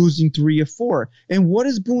losing 3 or 4. And what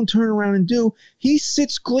does Boone turn around and do? He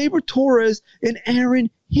sits Gleyber Torres and Aaron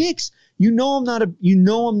Hicks. I'm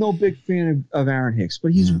no big fan of Aaron Hicks,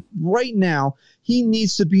 but he's right now, he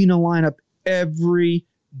needs to be in a lineup every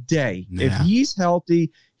day. Yeah. If he's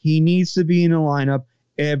healthy, he needs to be in a lineup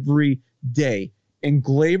every day. and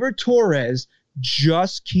Gleyber Torres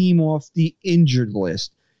just came off the injured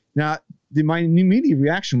list. Now, my immediate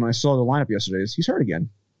reaction when I saw the lineup yesterday is he's hurt again.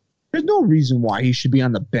 There's no reason why he should be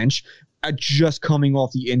on the bench at just coming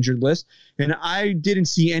off the injured list. And I didn't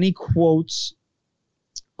see any quotes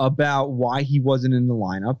about why he wasn't in the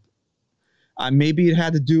lineup. Maybe it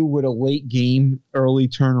had to do with a late game, early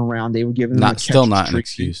turnaround. They were giving him still not an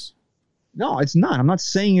excuse. No, it's not. I'm not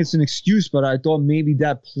saying it's an excuse, but I thought maybe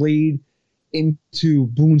that played into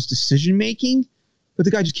Boone's decision making. But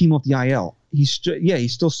the guy just came off the IL. He's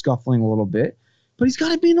still scuffling a little bit, but he's got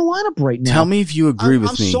to be in the lineup right now. Tell me if you agree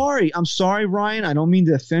with me. I'm sorry, Ryan. I don't mean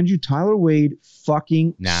to offend you. Tyler Wade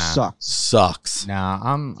fucking sucks.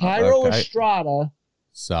 I'm Tyro Estrada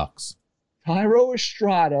sucks. Tyro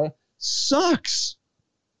Estrada sucks.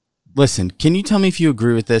 Listen, can you tell me if you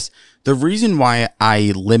agree with this? The reason why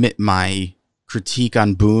I limit my critique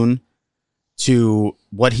on Boone to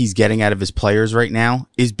what he's getting out of his players right now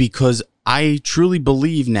is because I truly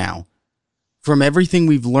believe now, from everything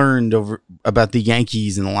we've learned about the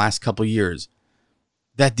Yankees in the last couple of years,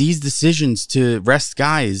 that these decisions to rest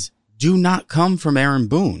guys do not come from Aaron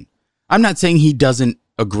Boone. I'm not saying he doesn't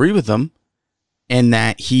agree with them and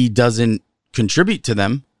that he doesn't contribute to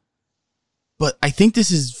them, but I think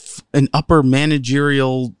this is an upper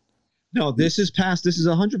managerial. No, this is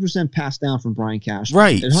 100% passed down from Brian Cashman.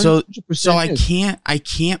 Right. So I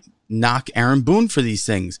can't knock Aaron Boone for these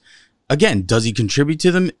things. Again, does he contribute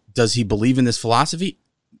to them? Does he believe in this philosophy?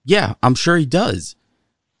 Yeah, I'm sure he does.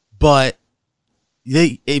 But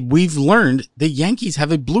we've learned the Yankees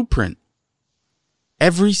have a blueprint.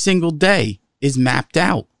 Every single day is mapped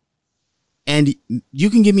out. And you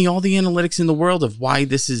can give me all the analytics in the world of why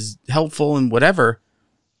this is helpful and whatever,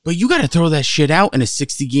 but you got to throw that shit out in a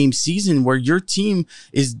 60-game season where your team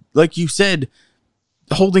is, like you said,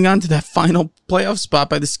 holding on to that final playoff spot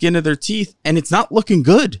by the skin of their teeth, and it's not looking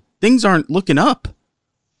good. Things aren't looking up.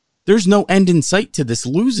 There's no end in sight to this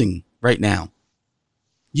losing right now.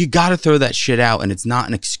 You got to throw that shit out, and it's not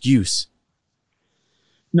an excuse.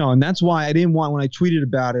 No, and that's why I didn't want, when I tweeted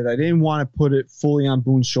about it, I didn't want to put it fully on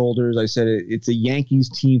Boone's shoulders. I said it's a Yankees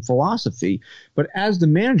team philosophy. But as the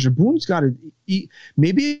manager, Boone's got to –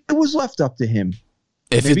 maybe it was left up to him.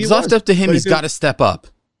 If it's left up to him, he's got to step up.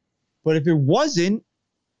 But if it wasn't,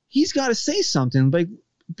 he's got to say something. Like,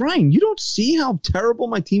 Brian, you don't see how terrible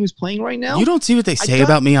my team is playing right now? You don't see what they say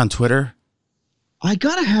about me on Twitter? I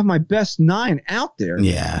got to have my best 9 out there.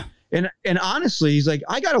 Yeah. And honestly, he's like,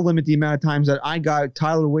 I got to limit the amount of times that I got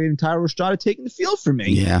Tyler Wade and Tyler Estrada taking the field for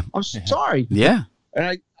me. Yeah. I'm sorry. Yeah.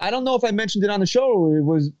 And I don't know if I mentioned it on the show. It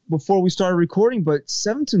was before we started recording, but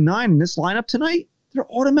 7 to 9 in this lineup tonight, they're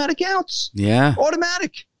automatic outs. Yeah.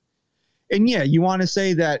 Automatic. And yeah, you want to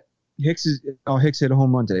say that Hicks hit a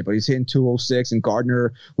home run today, but he's hitting 206, and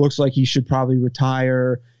Gardner looks like he should probably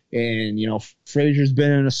retire. And, Frazier's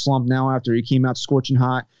been in a slump now after he came out scorching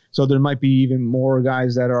hot. So there might be even more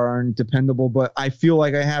guys that are dependable, but I feel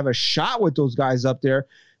like I have a shot with those guys up there.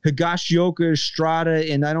 Higashioka,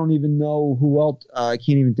 Estrada, and I don't even know who else. I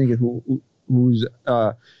can't even think of who's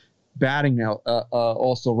batting out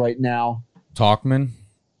also right now. Talkman.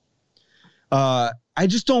 I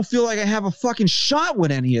just don't feel like I have a fucking shot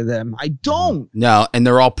with any of them. I don't. No, and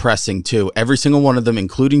they're all pressing too. Every single one of them,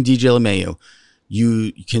 including DJ LeMahieu.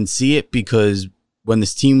 You can see it because when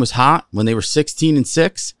this team was hot, when they were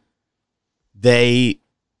 16-6, it's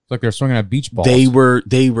like they're swinging at beach balls.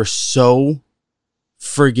 They were so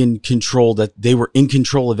friggin' controlled that they were in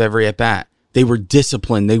control of every at bat. They were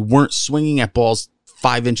disciplined. They weren't swinging at balls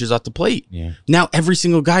 5 inches off the plate. Yeah. Now every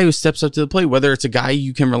single guy who steps up to the plate, whether it's a guy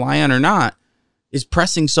you can rely on or not, is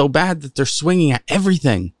pressing so bad that they're swinging at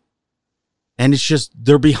everything. And it's just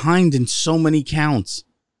they're behind in so many counts.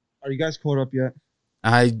 Are you guys caught up yet?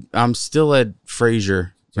 I'm still at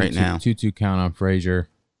Frazier right now. 2-2 count on Frazier.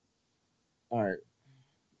 All right.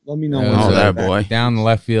 Let me know. Oh, that boy. Down the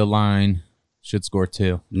left field line. Should score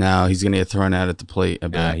 2. No, he's going to get thrown out at the plate, I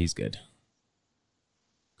bet. Nah, he's good.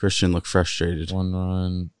 Christian looked frustrated. 1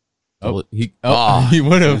 run. He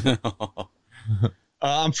would have.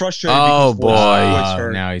 I'm frustrated. Oh,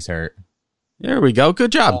 boy. Now he's hurt. There we go.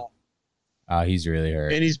 Good job. He's really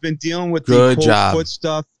hurt. And he's been dealing with Good the job. foot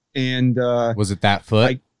stuff. And was it that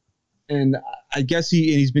foot? I guess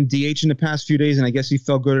he's been DH in the past few days, and I guess he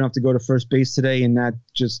felt good enough to go to first base today, and that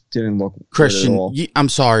just didn't look Christian, good at all. I'm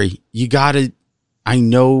sorry. You got to I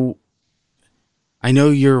know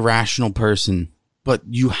you're a rational person, but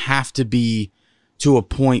you have to be to a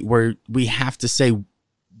point where we have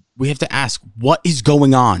to ask what is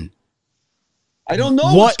going on. I don't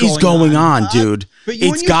know What is going on, dude. But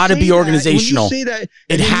It's got to be organizational. When you say that,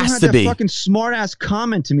 It has to that be. Fucking smart ass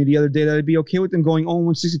comment to me the other day that I'd be okay with them going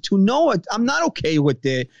 0-162. No, I'm not okay with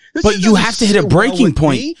it. But you have to hit a breaking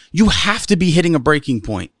point. You have to be hitting a breaking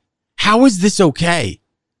point. How is this okay?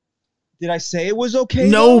 Did I say it was okay?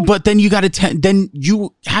 No, though? but then you got to then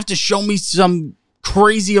you have to show me some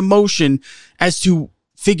crazy emotion as to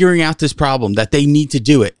figuring out this problem that they need to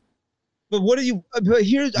do it. But what are you? But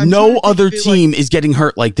here's no other team is getting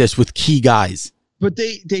hurt like this with key guys. But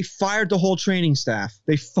they fired the whole training staff.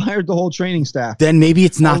 They fired the whole training staff. Then maybe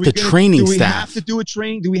it's not the training staff. Do we have to do a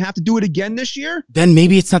training? Do we have to do it again this year? Then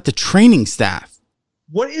maybe it's not the training staff.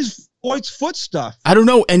 What is Voigt's foot stuff? I don't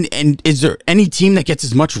know. And is there any team that gets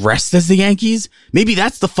as much rest as the Yankees? Maybe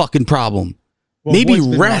that's the fucking problem. Well, maybe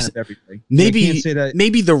rest.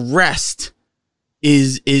 Maybe the rest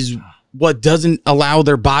is what doesn't allow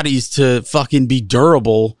their bodies to fucking be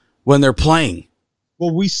durable when they're playing.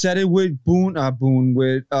 Well, we said it with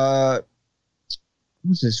with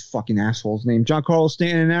what's this fucking asshole's name? Giancarlo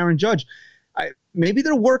Stanton and Aaron Judge. Maybe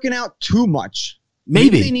they're working out too much.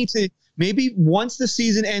 Maybe they need to. Maybe once the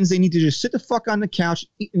season ends, they need to just sit the fuck on the couch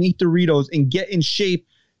and eat Doritos and get in shape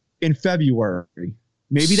in February.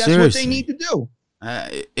 Maybe that's what they need to do.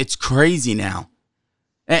 It's crazy now.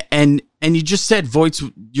 And you just said Voigt's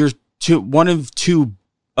one of two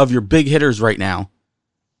of your big hitters right now,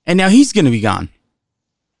 and now he's going to be gone.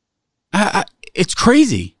 It's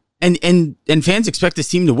crazy. And fans expect this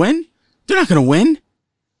team to win? They're not going to win.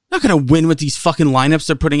 They're not going to win with these fucking lineups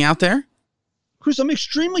they're putting out there. Chris, I'm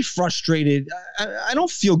extremely frustrated. I don't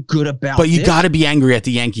feel good about it. But you got to be angry at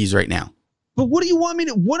the Yankees right now. But what do you want me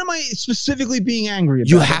to? What am I specifically being angry about?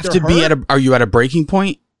 You have to be are you at a breaking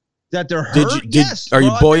point? That they're hurt? Yes. Are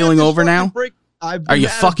you boiling over now? Are you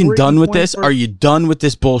fucking done with this? Are you done with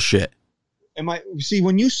this bullshit? See,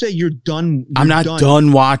 when you say you're done, I'm not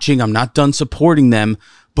done watching. I'm not done supporting them.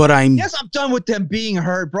 But yes, I'm done with them being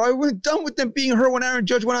hurt, bro. I was done with them being hurt when Aaron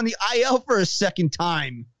Judge went on the IL for a second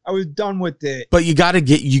time. I was done with it. But you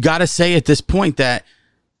gotta say at this point that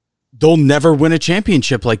they'll never win a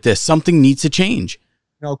championship like this. Something needs to change.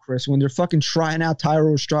 No, Chris, when they're fucking trying out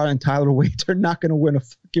Thairo Estrada and Tyler Wade, they're not gonna win a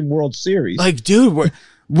fucking World Series. Like, dude,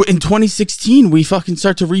 in 2016, we fucking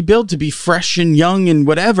start to rebuild to be fresh and young and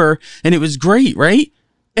whatever, and it was great, right?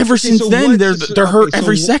 Ever since then, they're hurt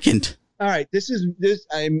every second. All right,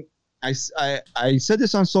 I said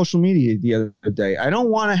this on social media the other day. I don't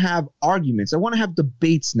want to have arguments. I want to have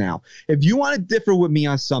debates now. If you want to differ with me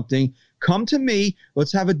on something, come to me.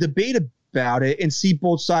 Let's have a debate about it and see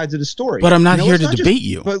both sides of the story. But I'm not here to debate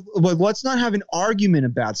you. But let's not have an argument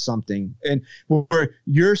about something and where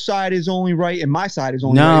your side is only right and my side is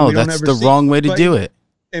only right. No, that's the wrong way to do it.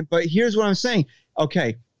 But here's what I'm saying.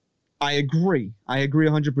 Okay, I agree. I agree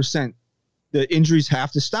 100%. The injuries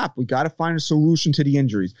have to stop. We got to find a solution to the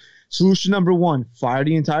injuries. Solution number one, fire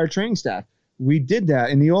the entire training staff. We did that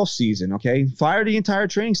in the offseason, okay? Fire the entire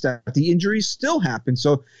training staff. The injuries still happen.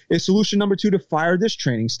 So is solution number two to fire this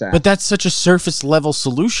training staff? But that's such a surface level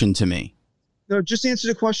solution to me. No, just answer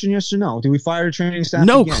the question yes or no. Do we fire the training staff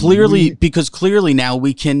No, again? because clearly now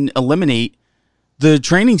we can eliminate the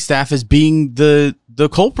training staff as being the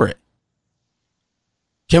culprit.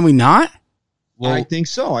 Can we not? Well, I think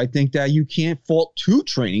so. I think that you can't fault two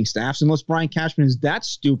training staffs unless Brian Cashman is that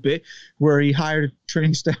stupid where he hired a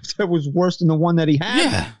training staff that was worse than the one that he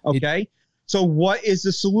had. Yeah. Okay. So what is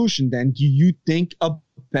the solution then? Do you think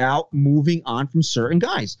about moving on from certain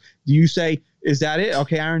guys? Do you say, is that it?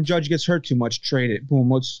 Okay, Aaron Judge gets hurt too much. Trade it. Boom.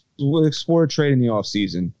 We'll explore a trade in the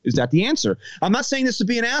offseason. Is that the answer? I'm not saying this to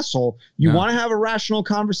be an asshole. You want to have a rational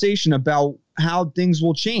conversation about how things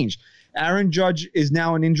will change. Aaron Judge is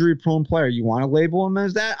now an injury-prone player. You want to label him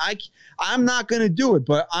as that? I'm not going to do it,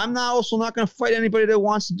 but I'm also not going to fight anybody that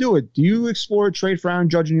wants to do it. Do you explore a trade for Aaron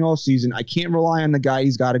Judge in the offseason? I can't rely on the guy.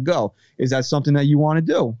 He's got to go. Is that something that you want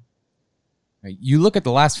to do? You look at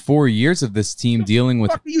the last 4 years of this team dealing with...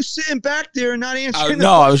 What the fuck are you sitting back there and not answering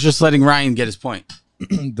No, I was just letting Ryan get his point.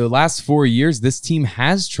 The last 4 years, this team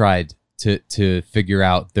has tried to figure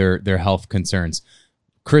out their health concerns.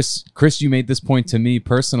 Chris, you made this point to me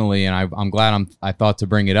personally, and I'm glad I thought to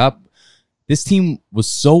bring it up. This team was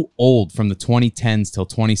so old from the 2010s till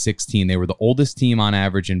 2016. They were the oldest team on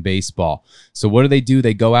average in baseball. So what do?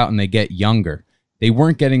 They go out and they get younger. They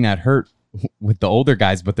weren't getting that hurt with the older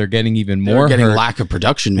guys, but they're getting even more getting hurt lack of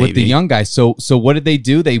production maybe with the young guys. So what did they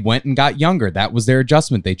do? They went and got younger. That was their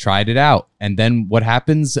adjustment. They tried it out. And then what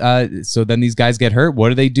happens? So then these guys get hurt.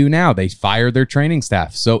 What do now? They fire their training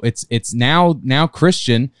staff. So it's now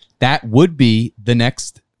Christian. That would be the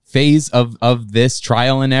next phase of this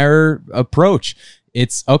trial and error approach.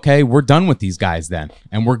 it's okay, we're done with these guys then.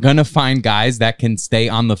 And we're going to find guys that can stay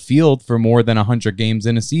on the field for more than 100 games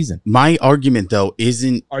in a season. My argument, though,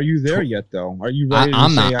 isn't... Are you there yet, though? Are you ready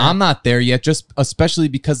I'm not there yet, just especially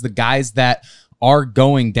because the guys that are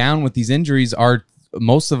going down with these injuries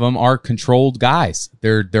most of them are controlled guys.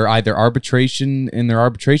 They're either in their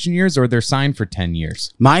arbitration years or they're signed for 10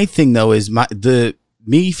 years. My thing, though, is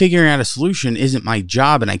me figuring out a solution isn't my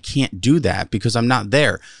job, and I can't do that because I'm not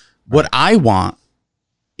there. Right. What I want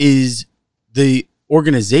is the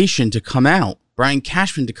organization to come out, Brian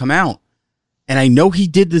Cashman to come out. And I know he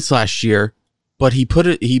did this last year, but he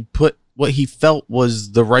put what he felt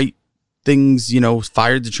was the right things,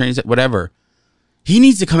 fired the trainers, whatever. He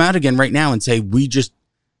needs to come out again right now and say, we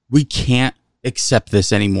can't accept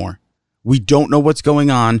this anymore. We don't know what's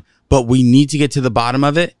going on, but we need to get to the bottom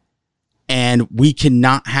of it. And we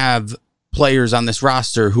cannot have players on this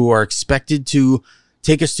roster who are expected to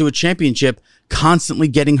take us to a championship constantly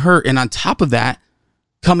getting hurt. And on top of that,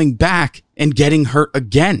 coming back and getting hurt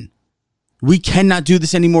again. We cannot do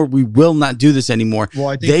this anymore. We will not do this anymore. Well,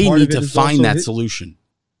 I think they need to find that solution.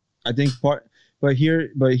 I think but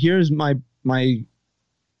here's my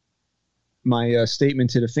statement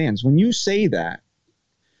to the fans. When you say that,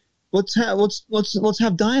 let's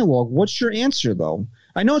have dialogue. What's your answer, though?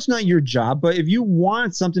 I know it's not your job, but if you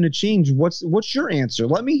want something to change, what's your answer?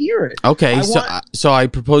 Let me hear it. Okay, so I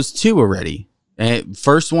proposed 2 already.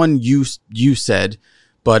 First one you said,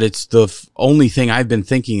 but it's the only thing I've been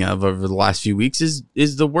thinking of over the last few weeks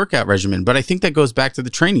is the workout regimen. But I think that goes back to the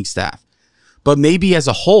training staff. But maybe as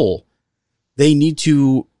a whole, they need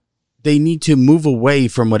to move away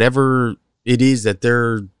from whatever it is that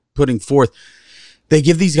they're putting forth. They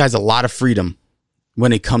give these guys a lot of freedom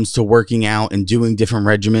when it comes to working out and doing different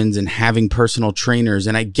regimens and having personal trainers.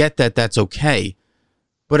 And I get that that's okay.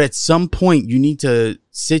 But at some point, you need to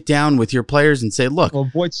sit down with your players and say, look. Well,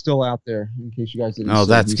 Voigt's still out there, in case you guys didn't Oh,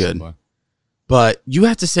 that's good. But you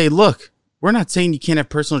have to say, look, we're not saying you can't have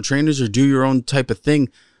personal trainers or do your own type of thing,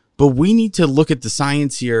 but we need to look at the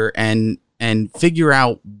science here and figure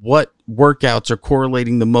out what workouts are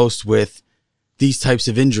correlating the most with these types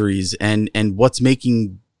of injuries and what's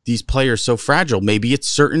making these players so fragile. Maybe it's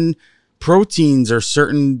certain proteins or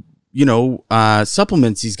certain,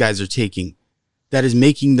 supplements these guys are taking that is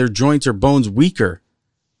making their joints or bones weaker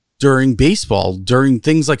during baseball, during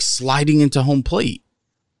things like sliding into home plate.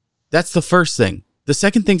 That's the first thing. The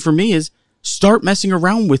second thing for me is start messing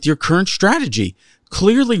around with your current strategy.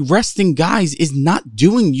 Clearly, resting guys is not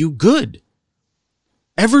doing you good.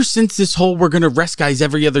 Ever since this whole we're going to rest guys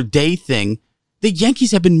every other day thing, the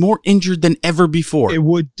Yankees have been more injured than ever before. It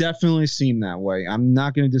would definitely seem that way. I'm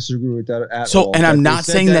not going to disagree with that at all. And I'm not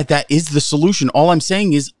saying that is the solution. All I'm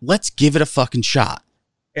saying is let's give it a fucking shot.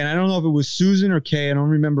 And I don't know if it was Susan or Kay. I don't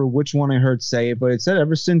remember which one I heard say it, but it said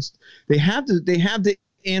ever since they have the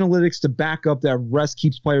analytics to back up that rest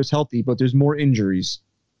keeps players healthy, but there's more injuries.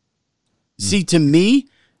 See, to me,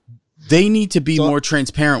 they need to be more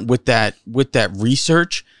transparent with that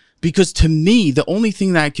research. Because to me, the only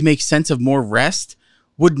thing that can make sense of more rest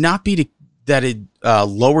would not be that it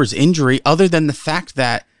lowers injury, other than the fact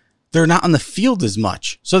that they're not on the field as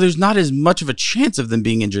much. So there's not as much of a chance of them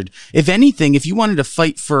being injured. If anything, if you wanted to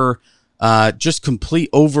fight for just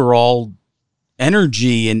complete overall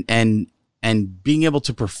energy and being able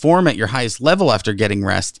to perform at your highest level after getting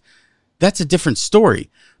rest, that's a different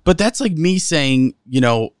story. But that's like me saying,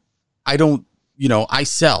 I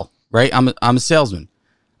sell, right? I'm a salesman.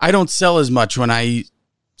 I don't sell as much when I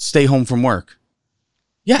stay home from work.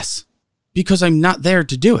 Yes, because I'm not there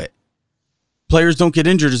to do it. Players don't get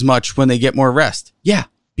injured as much when they get more rest. Yeah,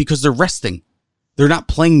 because they're resting. They're not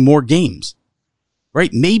playing more games,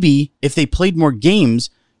 right? Maybe if they played more games,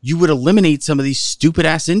 you would eliminate some of these stupid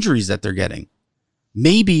ass injuries that they're getting.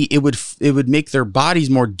 Maybe it would make their bodies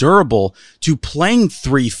more durable to playing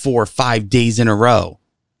 3, 4, 5 days in a row.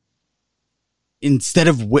 Instead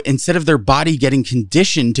of their body getting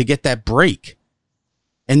conditioned to get that break.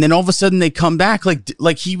 And then all of a sudden they come back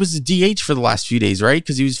like he was a DH for the last few days, right?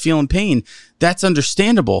 Because he was feeling pain. That's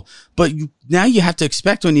understandable. But now you have to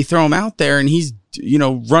expect when you throw him out there and he's,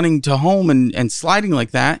 running to home and sliding like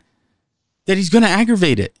that he's going to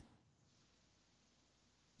aggravate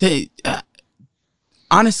it.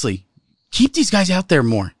 Honestly, keep these guys out there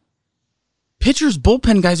more. Pitchers,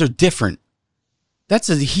 bullpen guys are different. That's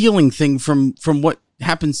a healing thing from what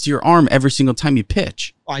happens to your arm every single time you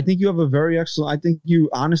pitch. I think you have a very excellent. I think you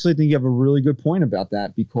have a really good point about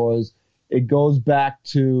that, because it goes back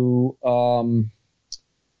to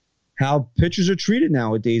how pitchers are treated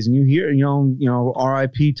nowadays. And you hear,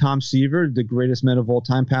 RIP Tom Seaver, the greatest man of all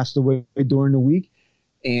time, passed away during the week.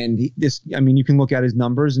 And you can look at his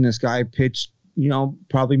numbers, and this guy pitched,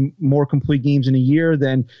 probably more complete games in a year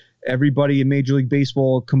than everybody in Major League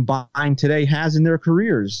Baseball combined today has in their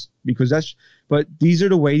careers. But these are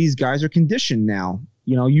the way these guys are conditioned now.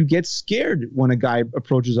 You get scared when a guy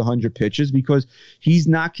approaches 100 pitches because he's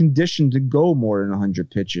not conditioned to go more than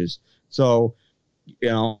 100 pitches. So,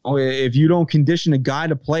 if you don't condition a guy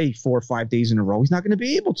to play 4 or 5 days in a row, he's not going to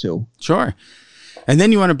be able to. Sure. And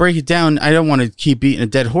then you want to break it down. I don't want to keep beating a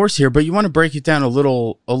dead horse here, but you want to break it down a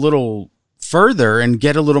little further and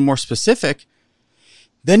get a little more specific.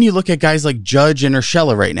 Then you look at guys like Judge and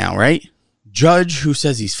Urshela right now, right? Judge, who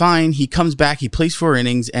says he's fine, he comes back, he plays 4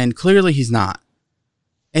 innings, and clearly he's not.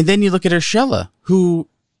 And then you look at Urshela, who,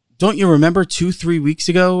 don't you remember 2-3 weeks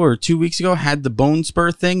ago or 2 weeks ago had the bone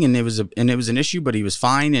spur thing, and it was an issue, but he was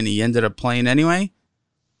fine and he ended up playing anyway.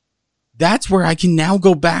 That's where I can now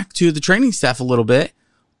go back to the training staff a little bit,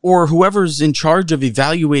 or whoever's in charge of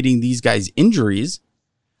evaluating these guys' injuries.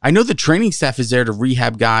 I know the training staff is there to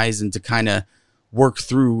rehab guys and to kind of work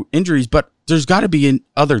through injuries, but there's got to be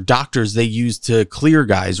other doctors they use to clear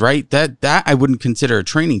guys, right? That I wouldn't consider a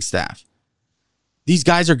training staff. These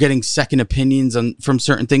guys are getting second opinions from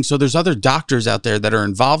certain things. So there's other doctors out there that are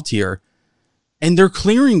involved here, and they're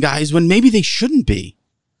clearing guys when maybe they shouldn't be.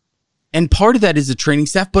 And part of that is the training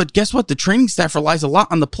staff, but guess what? The training staff relies a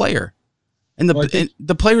lot on the player. And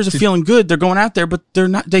the players are feeling good. They're going out there, but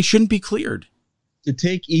they shouldn't be cleared. To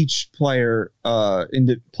take each player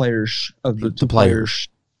players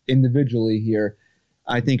individually here,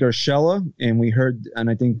 I think Urshela, and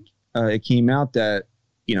I think it came out that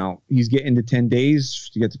he's getting to 10 days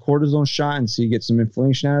to get the cortisone shot and see get some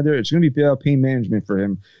inflammation out of there. It's going to be about pain management for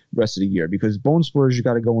him the rest of the year, because bone spurs, you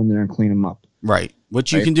got to go in there and clean them up. Right.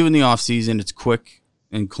 Which you can do in the off season. It's quick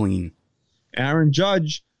and clean. Aaron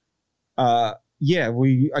Judge, I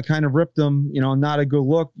kind of ripped him, not a good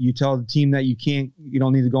look. You tell the team that you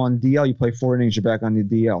don't need to go on the DL. You play 4 innings, you're back on the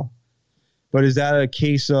DL. But is that a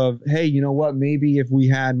case of, hey, you know what? Maybe if we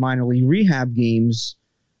had minor league rehab games,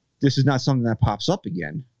 this is not something that pops up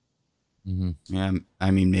again. Mm-hmm. Yeah,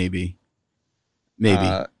 I mean, maybe.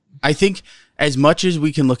 I think as much as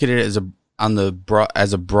we can look at it as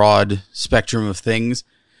a broad spectrum of things,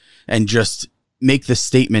 and just make the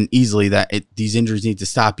statement easily that these injuries need to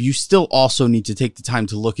stop, you still also need to take the time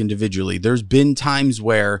to look individually. There's been times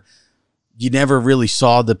where you never really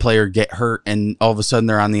saw the player get hurt, and all of a sudden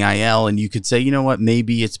they're on the IL, and you could say, you know what,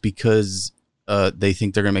 maybe it's because they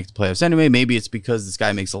think they're going to make the playoffs anyway. Maybe it's because this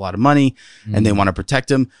guy makes a lot of money and they want to protect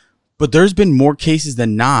him. But there's been more cases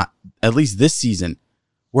than not, at least this season,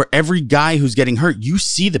 where every guy who's getting hurt, you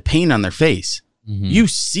see the pain on their face. Mm-hmm. You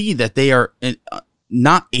see that they are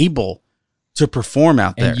not able to perform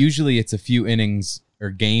out there. And usually it's a few innings or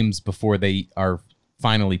games before they are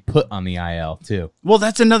finally put on the IL too. Well,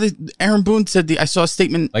 that's another. Aaron Boone said I saw a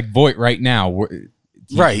statement like Voit right now.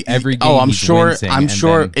 Right. Every game. Oh, I'm sure it's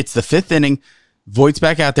the 5th inning. Voigt's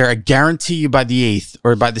back out there. I guarantee you by the 8th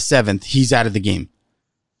or by the 7th, he's out of the game.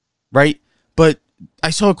 Right. But I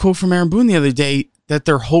saw a quote from Aaron Boone the other day that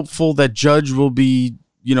they're hopeful that Judge will be,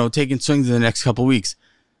 taking swings in the next couple of weeks.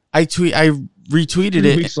 I retweeted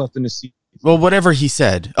 3 it. weeks left in the season. Well, whatever he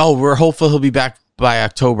said. Oh, we're hopeful he'll be back by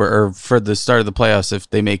October or for the start of the playoffs if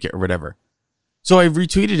they make it or whatever. So I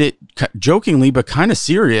retweeted it jokingly, but kind of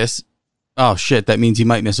serious. Oh shit, that means he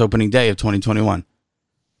might miss opening day of 2021.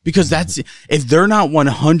 Because if they're not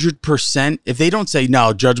 100%, if they don't say,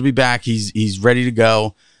 no, Judge will be back, he's ready to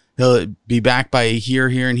go, he'll be back by here,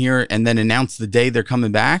 and here, and then announce the day they're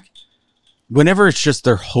coming back, whenever it's just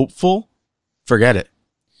they're hopeful, forget it.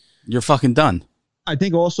 You're fucking done. I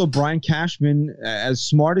think also Brian Cashman, as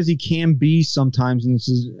smart as he can be sometimes, and this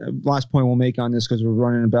is the last point we'll make on this because we're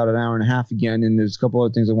running about an hour and a half again, and there's a couple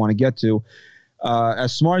other things I want to get to.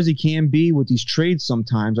 As smart as he can be with these trades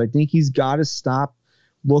sometimes, I think he's got to stop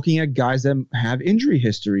looking at guys that have injury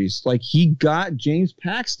histories. Like he got James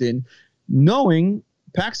Paxton knowing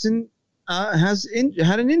Paxton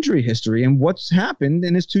had an injury history, and what's happened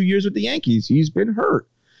in his 2 years with the Yankees. He's been hurt.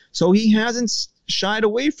 So he hasn't shied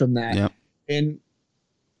away from that. Yep. And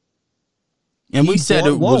we said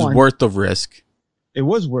it was worth the risk. It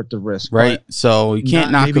was worth the risk. Right. So you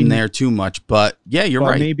can't knock him there too much. But yeah, you're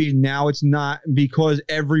right. Maybe now it's not because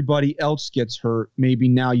everybody else gets hurt. Maybe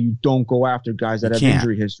now you don't go after guys that have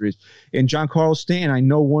injury histories. And Giancarlo Stanton, I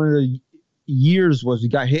know one of the years was he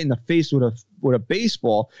got hit in the face with a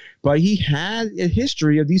baseball, but he had a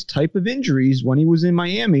history of these type of injuries when he was in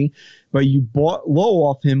Miami. But you bought low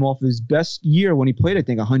off his best year when he played, I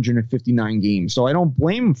think, 159 games. So I don't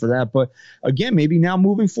blame him for that. But again, maybe now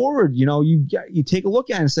moving forward, you take a look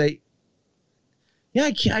at it and say, Yeah,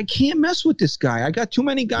 I can't mess with this guy. I got too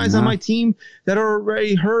many guys on my team that are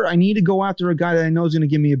already hurt. I need to go after a guy that I know is going to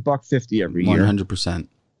give me $150 every year. 100%.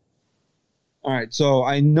 All right, so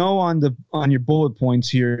I know on your bullet points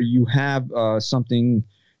here you have something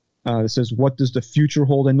that says, "What does the future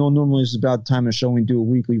hold?" I know normally it's about the time of the show we do a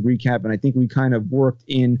weekly recap, and I think we kind of worked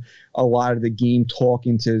in a lot of the game talk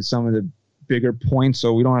into some of the bigger points,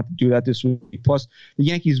 so we don't have to do that this week. Plus, the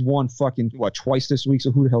Yankees won twice this week,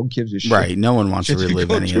 so who the hell gives a shit? Right, no one wants to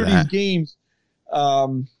relive any of that. These games.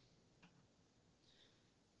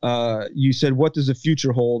 You said, "What does the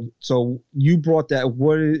future hold?" So you brought that.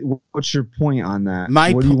 What's your point on that?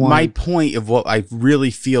 My point of what I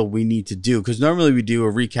really feel we need to do, because normally we do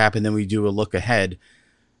a recap and then we do a look ahead.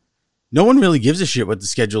 No one really gives a shit what the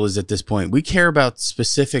schedule is at this point. We care about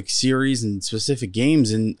specific series and specific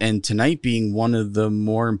games, and tonight being one of the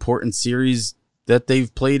more important series that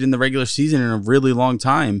they've played in the regular season in a really long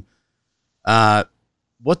time.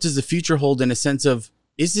 What does the future hold in a sense of,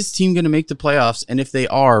 is this team going to make the playoffs? And if they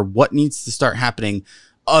are, what needs to start happening?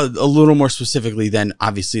 A little more specifically, then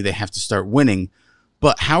obviously they have to start winning.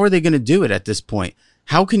 But how are they going to do it at this point?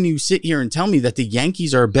 How can you sit here and tell me that the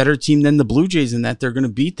Yankees are a better team than the Blue Jays and that they're going to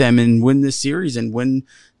beat them and win this series and win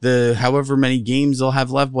the however many games they'll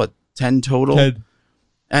have left? 10 total? 10.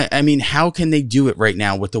 I mean, how can they do it right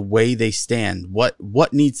now with the way they stand?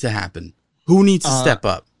 What needs to happen? Who needs to step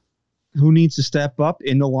up? Who needs to step up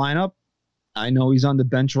in the lineup? I know he's on the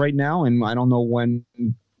bench right now, and I don't know when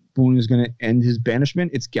Boone is going to end his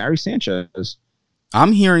banishment. It's Gary Sanchez.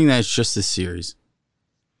 I'm hearing that it's just this series.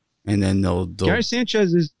 And then they'll Gary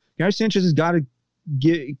Sanchez has got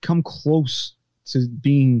to come close to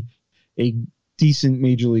being a decent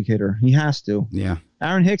major league hitter. He has to. Yeah.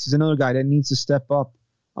 Aaron Hicks is another guy that needs to step up.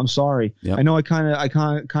 I'm sorry. Yep. I know I kind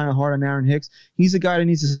of hard on Aaron Hicks. He's a guy that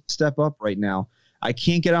needs to step up right now. I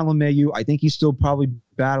can't get on LeMahieu. I think he's still probably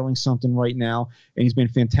battling something right now, and he's been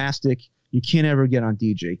fantastic. You can't ever get on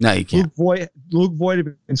DJ. No, you can't. Luke Voit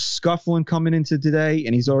had been scuffling coming into today,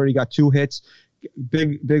 and he's already got 2 hits.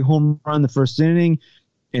 Big home run the first inning,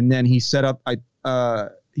 and then he set up.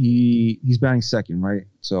 He's batting second, right?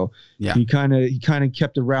 So yeah, he kind of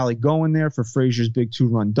kept the rally going there for Frazier's big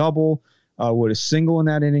 2-run double with a single in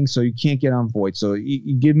that inning. So you can't get on Voit. So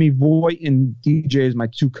you give me Voit and DJ as my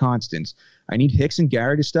 2 constants. I need Hicks and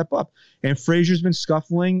Gary to step up. And Frazier's been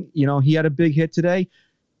scuffling. You know, he had a big hit today.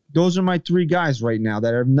 Those are my 3 guys right now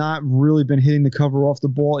that have not really been hitting the cover off the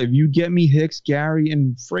ball. If you get me Hicks, Gary,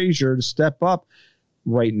 and Frazier to step up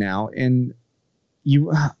right now, and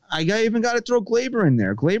I even got to throw Glaber in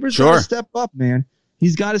there. Glaber's got to step up, man.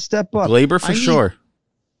 He's got to step up. Glaber for sure.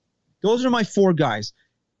 Those are my 4 guys.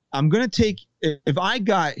 I'm going to take, if I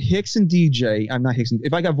got Hicks and DJ, I'm not Hicks,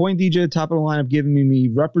 if I got Voit and DJ at the top of the lineup giving me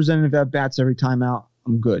representative at-bats every time out,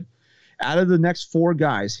 I'm good. Out of the next 4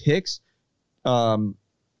 guys, Hicks, Glaber,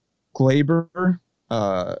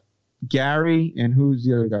 Gary, and who's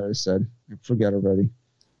the other guy I said? I forget already.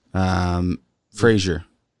 Frazier.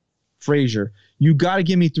 You got to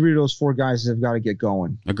give me 3 of those 4 guys that have got to get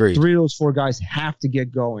going. Agreed. 3 of those 4 guys have to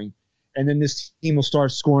get going, and then this team will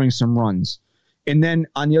start scoring some runs. And then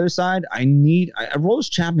on the other side, Aroldis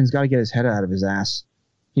Chapman's got to get his head out of his ass.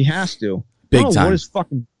 He has to. Big I don't know time. what his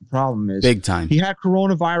fucking problem is. Big time. He had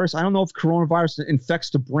coronavirus. I don't know if coronavirus infects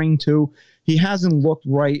the brain too. He hasn't looked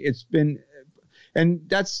right. It's been, and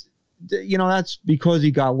that's because he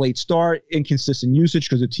got late start, inconsistent usage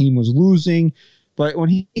because the team was losing. But when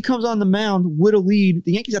he comes on the mound with a lead,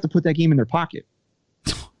 the Yankees have to put that game in their pocket.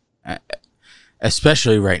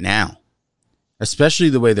 Especially right now. Especially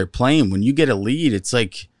the way they're playing. When you get a lead, it's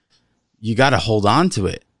like you got to hold on to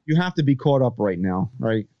it. You have to be caught up right now,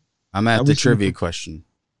 right? I'm at the trivia question.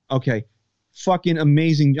 Okay. Fucking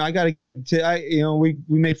amazing. We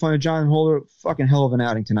made fun of Jonathan Holder. Fucking hell of an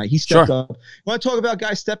outing tonight. He stepped up. Want to talk about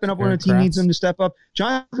guys stepping up when a team needs them to step up?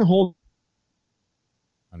 Jonathan Holder.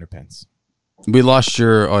 Underpants. We lost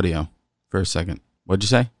your audio for a second. What'd you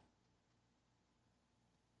say?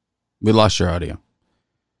 We lost your audio.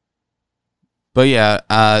 But yeah,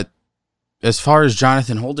 as far as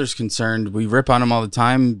Jonathan Holder's concerned, we rip on him all the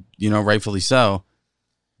time, rightfully so.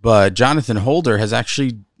 But Jonathan Holder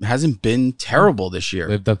hasn't been terrible this year.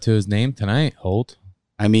 Lived up to his name tonight, Holt.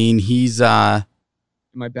 I mean, he's Am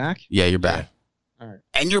I back? Yeah, you're back. Yeah. All right.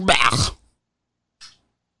 And you're back.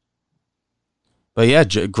 But yeah,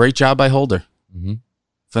 great job by Holder. Mm-hmm.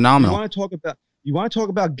 Phenomenal. You want to talk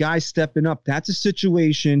about guys stepping up. That's a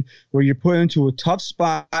situation where you're put into a tough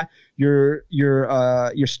spot. Your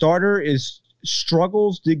starter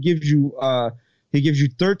struggles to give you he gives you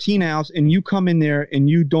 13 outs, and you come in there and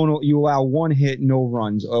you allow 1 hit, no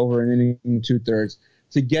runs over an inning and 2/3.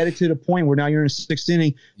 to get it to the point where now you're in the sixth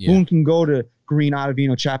inning. Boone can go to Green,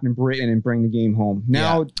 Ottavino, Chapman, Britton, and bring the game home.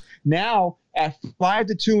 Now at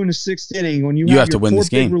 5-2 in the sixth inning, when you have to win this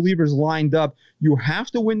game. Relievers lined up, you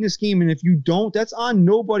have to win this game. And if you don't, that's on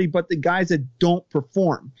nobody but the guys that don't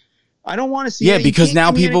perform. I don't want to see. Yeah, because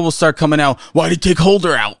now people will start coming out. Why did he take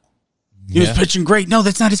Holder out? He was pitching great. No,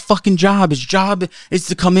 that's not his fucking job. His job is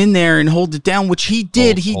to come in there and hold it down, which he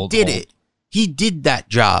did. He did it. He did that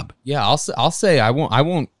job. Yeah, I'll say I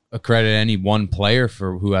won't accredit any one player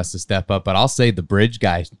for who has to step up, but I'll say the bridge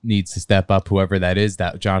guy needs to step up. Whoever that is,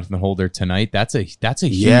 that Jonathan Holder tonight. That's a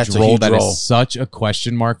huge role. That is such a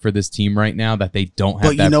question mark for this team right now that they don't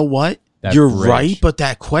have. But you know what? You're right, but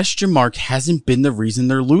that question mark hasn't been the reason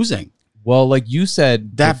they're losing. Well, like you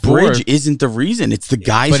said, that bridge isn't the reason. It's the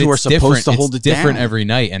guys who are supposed to hold it down. It's different every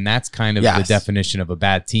night, and that's kind of the definition of a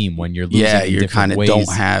bad team when you're losing. Yeah, you kind of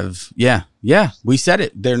don't have. Yeah. We said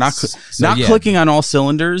it. They're not clicking on all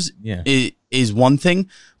cylinders. Yeah. Is one thing,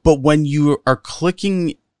 but when you are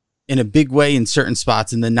clicking in a big way in certain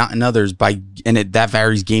spots and then not in others, that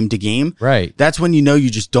varies game to game. Right. That's when you know you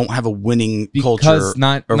just don't have a winning culture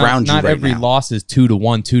around you. Not every loss is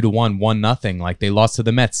 2-1, 2-1, 1-0. Like they lost to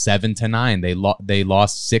the Mets 7-9. They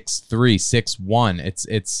lost 6-3, 6-1.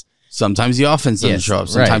 It's sometimes the offense doesn't show up.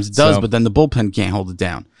 Sometimes it does, but then the bullpen can't hold it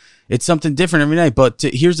down. It's something different every night. But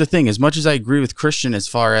here's the thing: as much as I agree with Christian as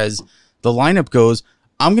far as the lineup goes,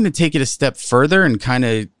 I'm going to take it a step further and kind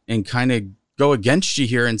of go against you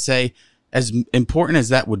here and say, as important as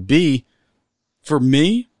that would be, for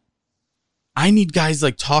me, I need guys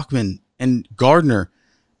like Tauchman and Gardner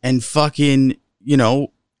and fucking,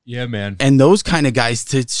 yeah, man, and those kind of guys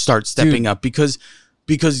to start stepping up because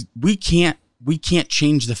we can't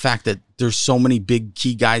change the fact that there's so many big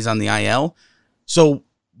key guys on the IL. So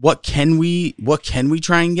what can we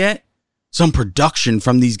try and get? Some production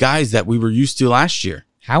from these guys that we were used to last year.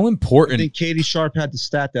 How important? I think Katie Sharp had the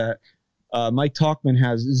stat that Mike Tauchman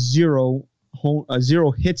has zero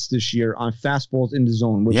hits this year on fastballs in the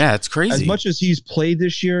zone. Which, it's crazy. As much as he's played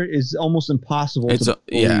this year, is almost impossible to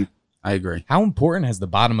believe. I agree. How important has the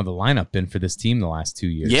bottom of the lineup been for this team the last 2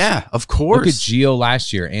 years? Yeah, of course. Look at Gio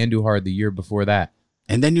last year, Andujar the year before that.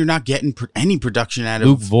 And then you're not getting any production out of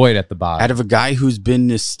Luke Voigt at the bottom. Out of a guy who's been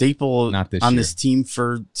a staple on this team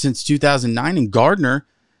since 2009, and Gardner.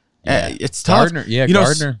 It's tough.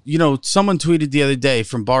 Gardner. Someone tweeted the other day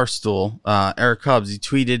from Barstool, Eric Cubs. He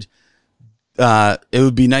tweeted, it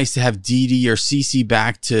would be nice to have Didi or CC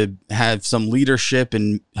back to have some leadership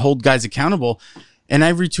and hold guys accountable. And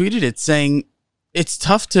I retweeted it saying, it's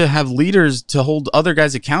tough to have leaders to hold other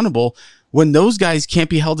guys accountable when those guys can't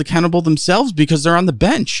be held accountable themselves because they're on the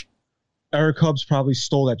bench. Eric Cubs probably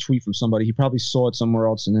stole that tweet from somebody. He probably saw it somewhere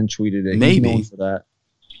else and then tweeted it. Maybe. He's known for that.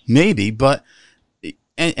 Maybe, but...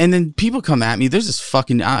 And then people come at me. There's this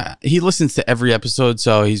fucking... he listens to every episode,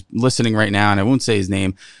 so he's listening right now, and I won't say his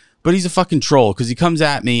name, but he's a fucking troll because he comes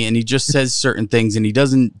at me and he just says certain things and he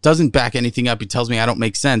doesn't back anything up. He tells me I don't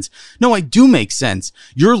make sense. No, I do make sense.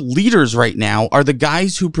 Your leaders right now are the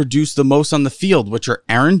guys who produce the most on the field, which are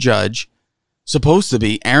Aaron Judge, supposed to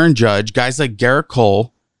be Aaron Judge, guys like Garrett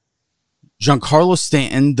Cole, Giancarlo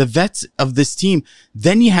Stanton, the vets of this team.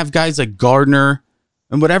 Then you have guys like Gardner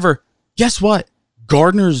and whatever. Guess what?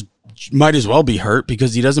 Gardner's might as well be hurt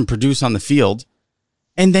because he doesn't produce on the field.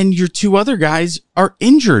 And then your two other guys are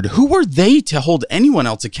injured. Who are they to hold anyone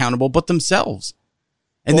else accountable but themselves?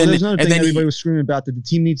 And there's another thing everybody was screaming about, that the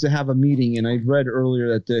team needs to have a meeting. And I read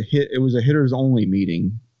earlier that it was a hitters only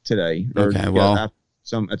meeting today. At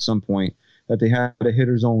some point that they had a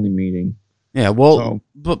hitters only meeting. Yeah, well,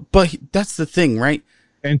 but that's the thing, right?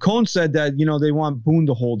 And Cone said that, they want Boone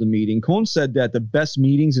to hold a meeting. Cone said that the best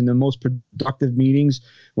meetings and the most productive meetings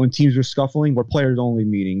when teams were scuffling were players-only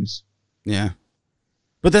meetings. Yeah.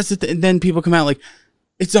 But that's the thing. Then people come out like,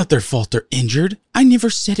 it's not their fault they're injured. I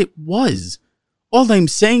never said it was. All I'm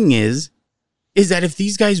saying is that if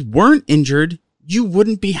these guys weren't injured, you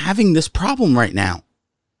wouldn't be having this problem right now.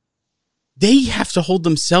 They have to hold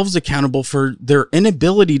themselves accountable for their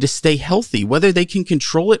inability to stay healthy, whether they can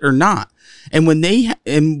control it or not. And when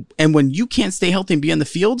when you can't stay healthy and be on the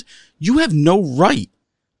field, you have no right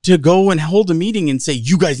to go and hold a meeting and say,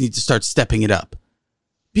 you guys need to start stepping it up.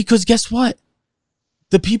 Because guess what?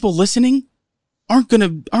 The people listening aren't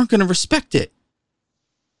gonna respect it.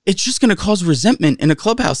 It's just gonna cause resentment in a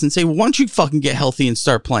clubhouse and say, well, why don't you fucking get healthy and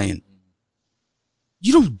start playing?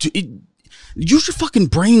 You don't do it. Use your fucking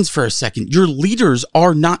brains for a second. Your leaders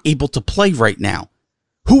are not able to play right now.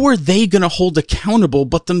 Who are they going to hold accountable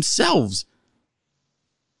but themselves?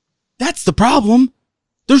 That's the problem.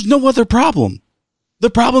 There's no other problem. The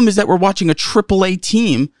problem is that we're watching a AAA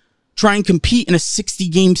team try and compete in a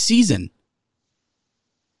 60-game season.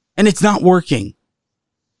 And it's not working.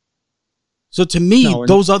 So to me,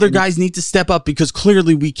 those other guys need to step up because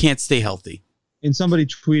clearly we can't stay healthy. And somebody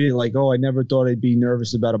tweeted like, "Oh, I never thought I'd be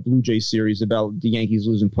nervous about a Blue Jays series about the Yankees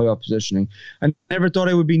losing playoff positioning. I never thought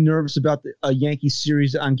I would be nervous about a Yankees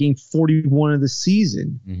series on game 41 of the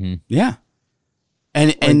season." Mm-hmm. Yeah.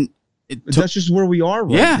 And that's just where we are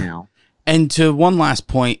right now. And to one last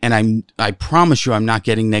point, and I promise you I'm not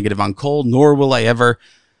getting negative on Cole, nor will I ever.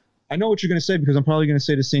 I know what you're going to say because I'm probably going to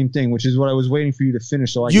say the same thing, which is what I was waiting for you to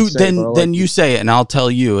finish. So I can say then you say it, and I'll tell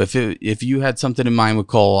you if you had something in mind with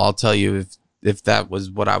Cole, I'll tell you if that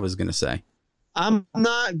was what I was going to say. I'm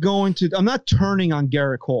not turning on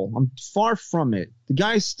Garrett Cole. I'm far from it. The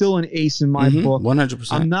guy's still an ace in my book.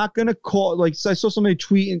 100%. I'm not going to call like I saw somebody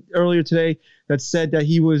tweet earlier today that said that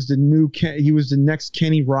he was the next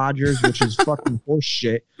Kenny Rogers, which is fucking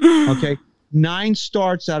horseshit. Okay. 9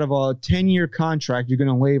 starts out of a 10-year contract, you're going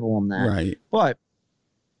to label him that. Right. But,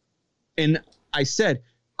 and I said,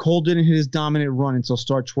 Cole didn't hit his dominant run until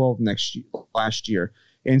start 12 last year.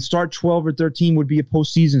 And start 12 or 13 would be a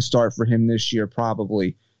postseason start for him this year,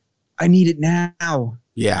 probably. I need it now.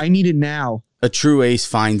 Yeah. I need it now. A true ace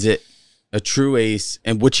finds it. A true ace,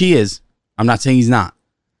 and which he is. I'm not saying he's not.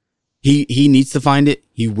 He needs to find it.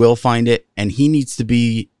 He will find it. And he needs to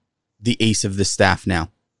be the ace of the staff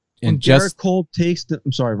now. And Garrett Cole takes the.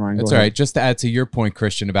 I'm sorry, Ryan. That's all right. Just to add to your point,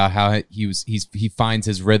 Christian, about how he finds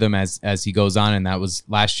his rhythm as he goes on, and that was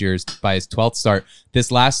last year's by his 12th start.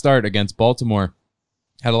 This last start against Baltimore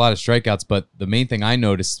had a lot of strikeouts, but the main thing I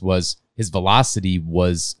noticed was his velocity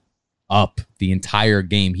was up the entire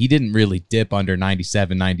game. He didn't really dip under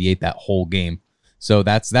 97, 98 that whole game. So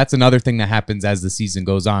that's another thing that happens as the season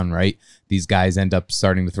goes on, right? These guys end up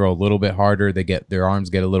starting to throw a little bit harder. Their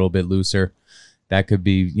arms get a little bit looser. That could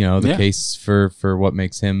be, the case for what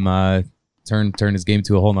makes him turn his game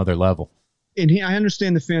to a whole nother level. And I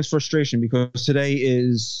understand the fans' frustration because today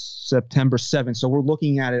is September 7th, so we're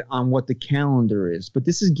looking at it on what the calendar is. But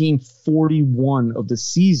this is game 41 of the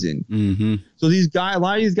season. Mm-hmm. So a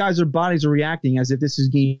lot of these guys, their bodies are reacting as if this is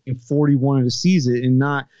game 41 of the season and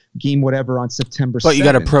not game whatever on September 7th. But you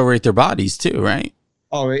got to prorate their bodies too, right?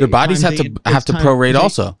 Oh, their bodies have to prorate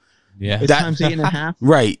also. Yeah, it's times 8.5.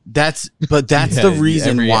 Right. That's the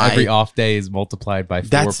reason why every off day is multiplied by 4.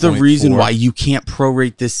 That's the reason why you can't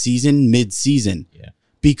prorate this season mid-season. Yeah.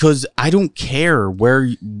 Because I don't care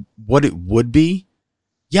what it would be.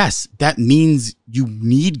 Yes, that means you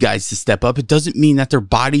need guys to step up. It doesn't mean that their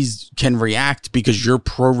bodies can react because you're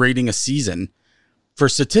prorating a season for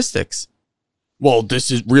statistics. Well,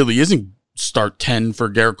 really isn't start 10 for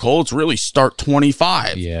Garrett Cole. It's really start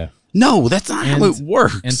 25. Yeah. No, that's not how it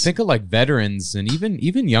works. And think of like veterans and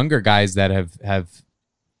even younger guys that have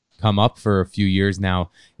come up for a few years now.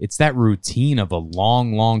 It's that routine of a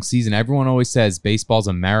long season. Everyone always says baseball's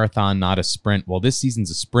a marathon, not a sprint. Well, this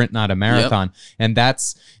season's a sprint, not a marathon. Yep. And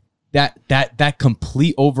that's that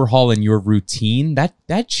complete overhaul in your routine,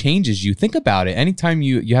 that changes you. Think about it. Anytime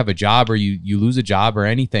you have a job or you lose a job or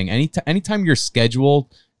anything, anytime your schedule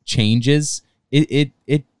changes, it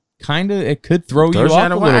could throw you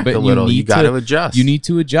off a little bit. You got to adjust. You need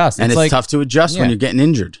to adjust. And it's tough to adjust when you're getting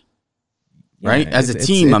injured. Right? As a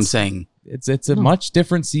team, I'm saying. It's a much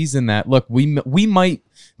different season that, look, we might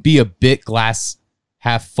be a bit glass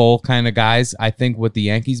half full kind of guys, I think, with the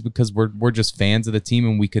Yankees because we're just fans of the team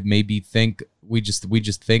and we could maybe think we just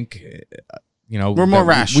think we're more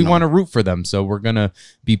rational. We want to root for them, so we're going to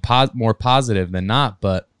be more positive than not,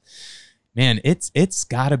 but man, it's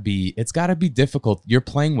gotta be difficult. You're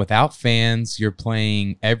playing without fans. You're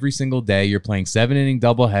playing every single day. You're playing 7-inning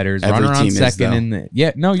doubleheaders. Runner on second.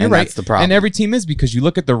 You're right. That's the problem. And every team is because you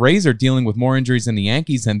look at the Rays are dealing with more injuries than the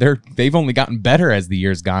Yankees, and they've only gotten better as the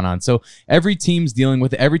year's gone on. So every team's dealing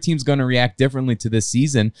with it. Every team's going to react differently to this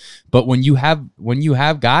season. But when you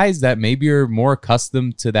have guys that maybe are more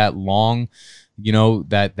accustomed to that long,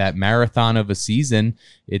 that marathon of a season,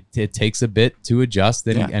 it takes a bit to adjust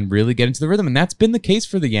and really get into the rhythm. And that's been the case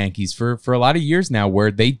for the Yankees for a lot of years now, where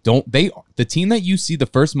the team that you see the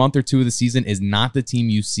first month or two of the season is not the team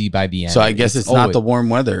you see by the end. So I guess it's not the warm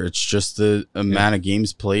weather. It's just the amount of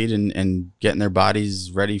games played and getting their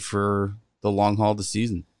bodies ready for the long haul of the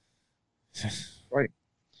season. Right.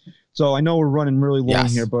 So I know we're running really long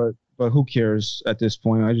here, but who cares at this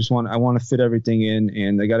point? I want to fit everything in,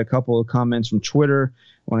 and I got a couple of comments from Twitter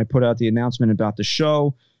when I put out the announcement about the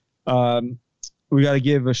show. We got to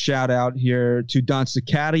give a shout out here to Don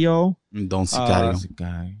Sicario. Don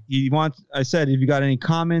Sicario. I said, if you got any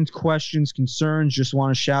comments, questions, concerns, just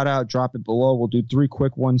want to shout out, drop it below. We'll do 3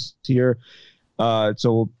 quick ones here.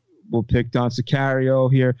 So We'll pick Don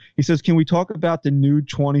Sicario here. He says, can we talk about the new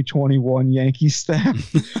 2021 Yankees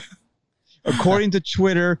staff? According to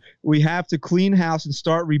Twitter, we have to clean house and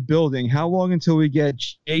start rebuilding. How long until we get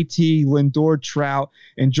JT, Lindor, Trout,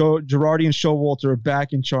 and Girardi and Showalter are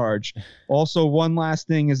back in charge? Also, one last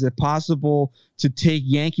thing. Is it possible to take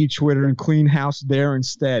Yankee Twitter and clean house there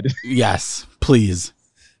instead? Yes, please.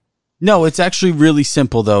 No, it's actually really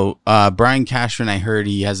simple, though. Brian Cashman, I heard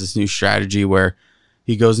he has this new strategy where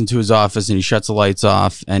he goes into his office and he shuts the lights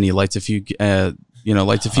off and he lights a few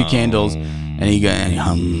candles, and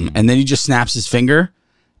then he just snaps his finger,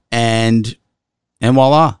 and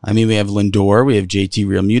voila. I mean, we have Lindor, we have JT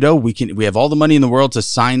Realmuto, we have all the money in the world to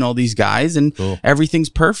sign all these guys, and everything's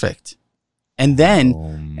perfect. And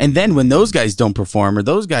then when those guys don't perform or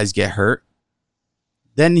those guys get hurt,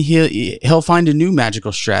 then he'll find a new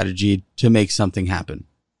magical strategy to make something happen.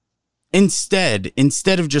 Instead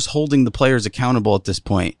of just holding the players accountable at this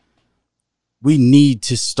point, we need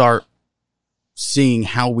to start seeing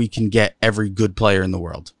how we can get every good player in the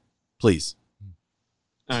world. Please.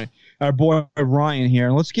 All right. Our boy Ryan here,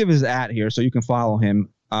 and let's give his @ here so you can follow him.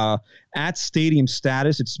 At Stadium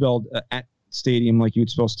Status, it's spelled at Stadium like you would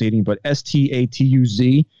spell Stadium, but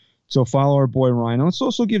STATUZ. So follow our boy Ryan. And let's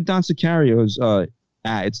also give Don Sicario's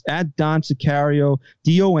it's at Don Sicario,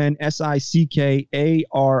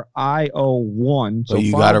 DONSICKARIO1. So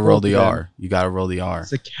you got to roll the R. You got to roll the R.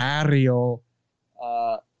 Sicario.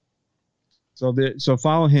 So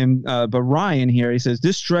follow him. But Ryan here, he says,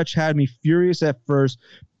 this stretch had me furious at first,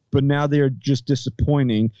 but now they are just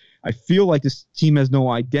disappointing. I feel like this team has no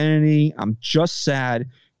identity. I'm just sad.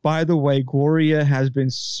 By the way, Gloria has been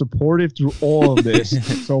supportive through all of this.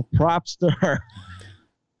 So props to her.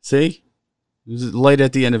 See? There's light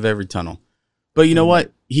at the end of every tunnel. But you know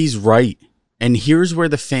what? He's right. And here's where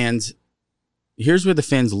the fans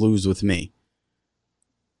lose with me.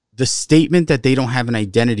 The statement that they don't have an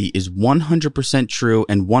identity is 100% true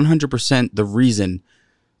and 100% the reason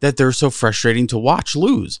that they're so frustrating to watch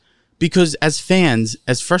lose. Because as fans,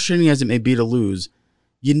 as frustrating as it may be to lose,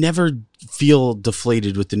 you never feel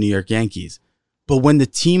deflated with the New York Yankees. But when the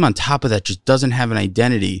team on top of that just doesn't have an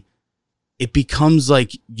identity, it becomes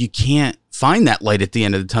like you can't find that light at the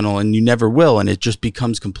end of the tunnel, and you never will, and it just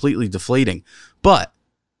becomes completely deflating. But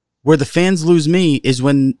where the fans lose me is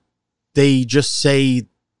when they just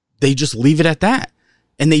leave it at that,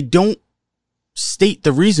 and they don't state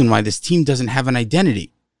the reason why this team doesn't have an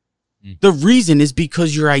identity. The reason is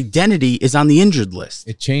because your identity is on the injured list.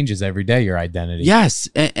 It changes every day, your identity. Yes,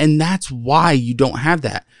 and that's why you don't have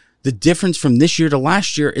that. The difference from this year to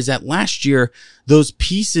last year is that last year, those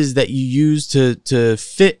pieces that you used to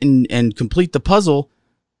fit and complete the puzzle,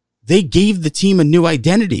 they gave the team a new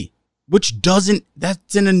identity,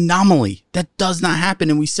 that's an anomaly. That does not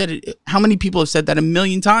happen. And we said it, how many people have said that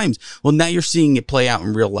 1,000,000 times? Well, now you're seeing it play out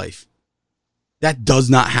in real life. That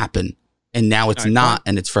does not happen. And now it's not,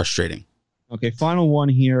 and it's frustrating. Okay, final one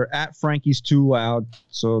here. At Frankie's Too Loud,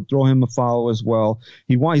 so throw him a follow as well.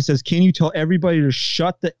 He says, can you tell everybody to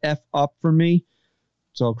shut the F up for me?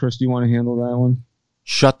 So, Chris, do you want to handle that one?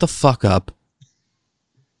 Shut the fuck up.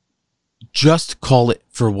 Just call it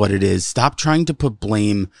for what it is. Stop trying to put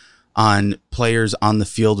blame on players on the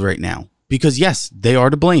field right now. Because, yes, they are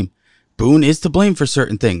to blame. Boone is to blame for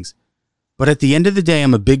certain things. But at the end of the day,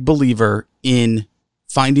 I'm a big believer in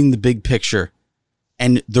finding the big picture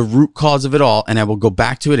and the root cause of it all, and I will go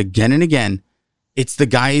back to it again and again. It's the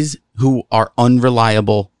guys who are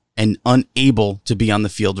unreliable and unable to be on the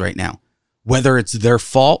field right now. Whether it's their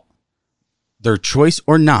fault, their choice,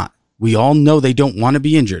 or not, we all know they don't want to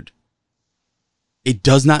be injured. It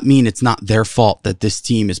does not mean it's not their fault that this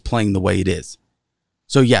team is playing the way it is.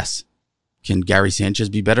 So yes, can Gary Sanchez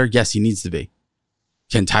be better? Yes, he needs to be.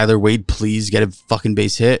 Can Tyler Wade please get a fucking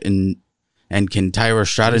base hit and can Thairo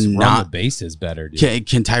Estrada not run the bases better, dude?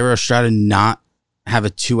 Can Thairo Estrada not have a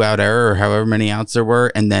 2-out error or however many outs there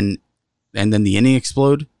were and then the inning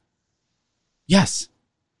explode? Yes.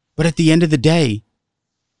 But at the end of the day,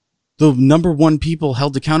 the number one people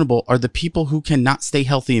held accountable are the people who cannot stay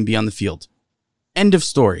healthy and be on the field. End of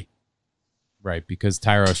story. Right, because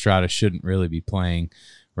Thairo Estrada shouldn't really be playing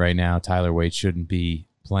right now. Tyler Wade shouldn't be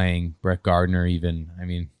playing. Brett Gardner even. I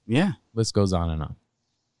mean, yeah, list goes on and on.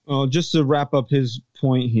 Just to wrap up his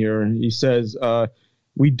point here, he says,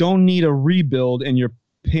 we don't need a rebuild, and your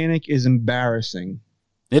panic is embarrassing.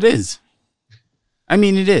 It is. I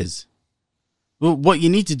mean, it is. Well, what you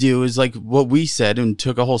need to do is like what we said and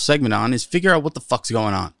took a whole segment on is figure out what the fuck's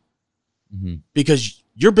going on. Mm-hmm. Because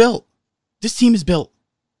you're built. This team is built.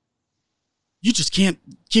 You just can't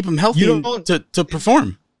keep them healthy to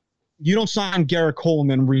perform. You don't sign Garrett Cole and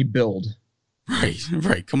then rebuild.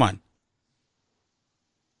 Right. Come on.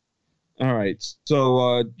 All right.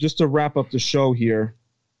 So just to wrap up the show here,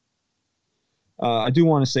 I do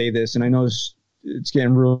want to say this, and I know it's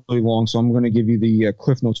getting really long, so I'm going to give you the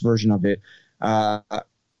Cliff Notes version of it.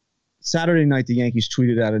 Saturday night, the Yankees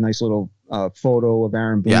tweeted out a nice little photo of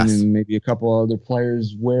Aaron Boone and maybe a couple other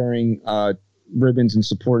players wearing ribbons in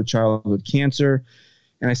support of childhood cancer.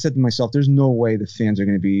 And I said to myself, there's no way the fans are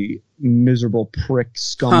going to be miserable prick,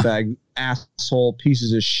 scumbag, asshole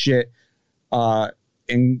pieces of shit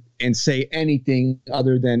and say anything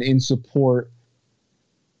other than in support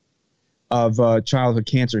of childhood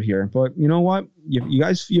cancer here. But you know what? You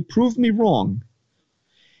guys proved me wrong.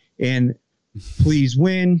 And please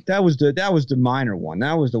win. That was the minor one.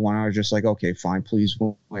 That was the one I was just like, okay, fine, please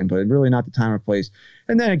win, but really not the time or place.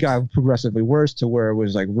 And then it got progressively worse to where it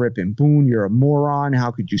was like, Rip and Boone, you're a moron.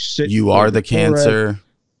 How could you sit? You are the cancer.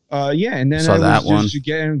 Yeah, and then saw that one.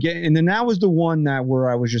 And then that was the one where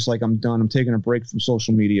I was just like, I'm done. I'm taking a break from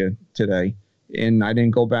social media today, and I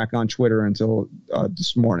didn't go back on Twitter until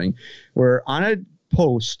this morning, where on a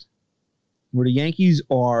post where the Yankees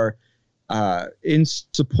are in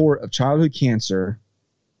support of childhood cancer,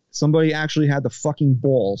 somebody actually had the fucking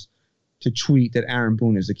balls to tweet that Aaron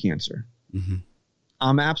Boone is a cancer. Mm-hmm.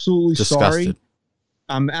 I'm absolutely disgusted. sorry.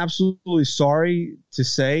 I'm absolutely sorry to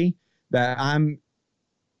say that I'm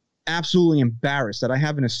absolutely embarrassed that I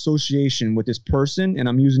have an association with this person, and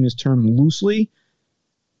I'm using this term loosely.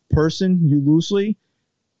 I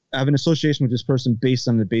have an association with this person based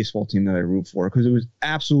on the baseball team that I root for, because it was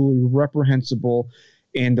absolutely reprehensible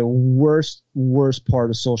and the worst part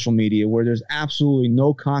of social media, where there's absolutely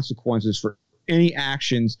no consequences for any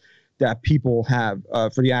actions that people have,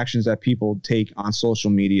 for the actions that people take on social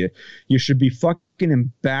media. You should be fucking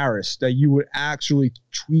embarrassed that you would actually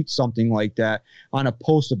tweet something like that on a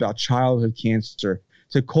post about childhood cancer,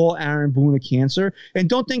 to call Aaron Boone a cancer. And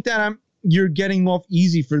don't think that you're getting off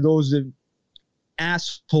easy for those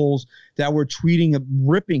assholes that were tweeting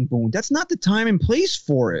ripping Boone. That's not the time and place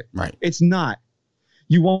for it. Right. It's not.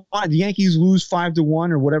 You want the Yankees lose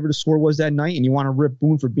 5-1 or whatever the score was that night, and you want to rip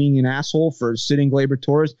Boone for being an asshole for sitting Gleyber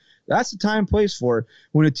Torres. That's the time and place for it.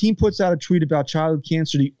 When a team puts out a tweet about childhood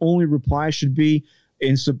cancer, the only reply should be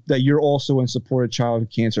that you're also in support of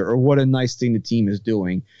childhood cancer, or what a nice thing the team is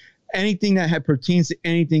doing. Anything that pertains to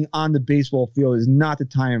anything on the baseball field is not the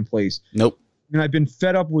time and place. Nope. And I've been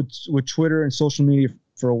fed up with Twitter and social media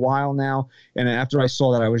for a while now, and after I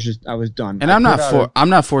saw that, I was done. And I'm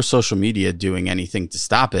not for social media doing anything to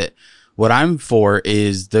stop it. What I'm for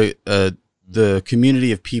is the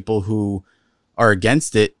community of people who are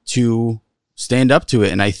against it to stand up to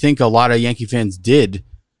it. And I think a lot of Yankee fans did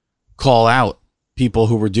call out people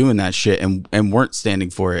who were doing that shit and weren't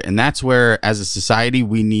standing for it. And that's where, as a society,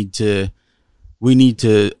 we need to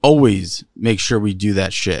always make sure we do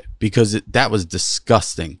that shit, because that was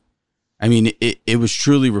disgusting. I mean, it was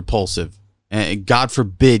truly repulsive. And God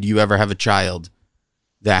forbid you ever have a child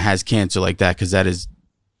that has cancer like that, because that is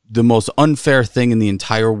the most unfair thing in the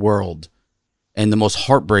entire world and the most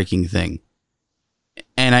heartbreaking thing.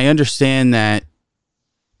 And I understand that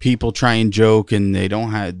people try and joke and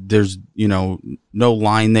there's, no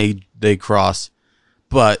line they cross,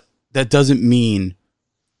 but that doesn't mean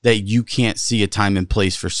that you can't see a time and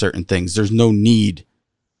place for certain things. There's no need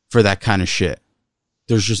for that kind of shit.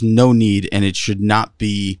 There's just no need, and it should not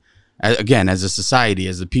be. Again, as a society,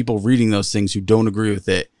 as the people reading those things who don't agree with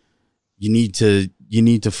it, you need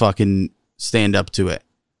to fucking stand up to it.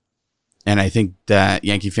 And I think that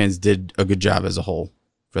Yankee fans did a good job as a whole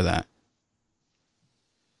for that.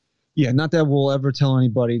 Yeah, not that we'll ever tell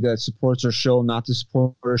anybody that supports our show not to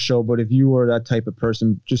support our show, but if you are that type of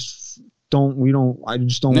person, I just don't want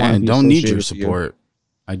to be don't need your associated with support.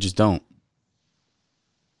 I just don't.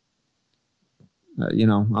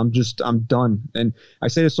 I'm done. And I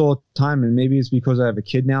say this all the time, and maybe it's because I have a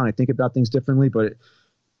kid now and I think about things differently, but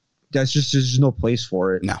there's just no place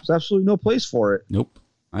for it. No. There's absolutely no place for it. Nope.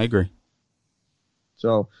 I agree.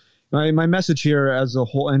 So my message here as a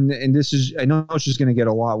whole, and this is, I know it's just going to get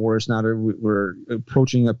a lot worse now that we're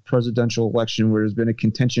approaching a presidential election where there's been a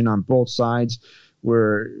contention on both sides,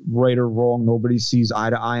 where right or wrong, nobody sees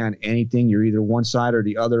eye to eye on anything. You're either one side or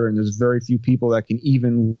the other, and there's very few people that can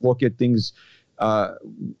even look at things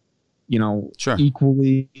sure,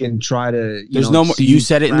 equally and try to. There's no more. You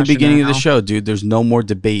said it in the beginning of the show, dude. There's no more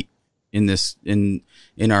debate in this in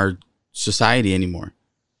our society anymore.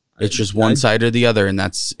 It's just one side or the other, and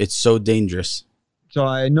it's so dangerous. So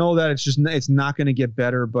I know that it's not going to get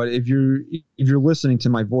better, but if you're listening to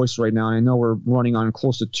my voice right now, and I know we're running on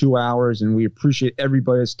close to 2 hours, and we appreciate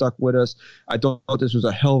everybody that stuck with us. I thought this was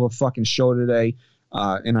a hell of a fucking show today.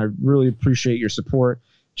 and I really appreciate your support.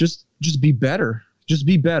 Just be better. Just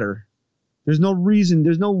be better. There's no reason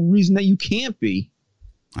that you can't be.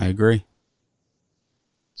 I agree.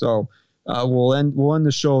 So we'll end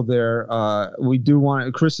the show there. We do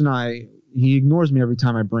want Chris and I. He ignores me every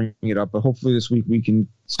time I bring it up, but hopefully this week we can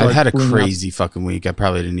start. I've had a crazy fucking week. I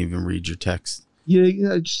probably didn't even read your text.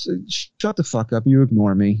 Yeah, just shut the fuck up. You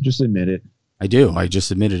ignore me. Just admit it. I do. I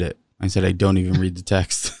just admitted it. I said I don't even read the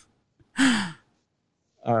text.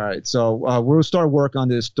 All right, so we'll start work on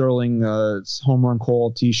this Sterling home run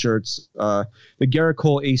call T-shirts. The Garrett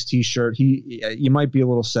Cole Ace T-shirt. You might be a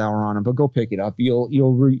little sour on him, but go pick it up.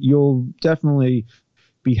 You'll definitely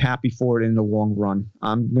be happy for it in the long run.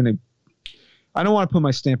 I don't want to put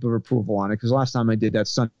my stamp of approval on it because last time I did that,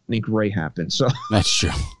 Sonny Gray happened. So that's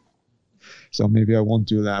true. So maybe I won't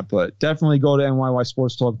do that, but definitely go to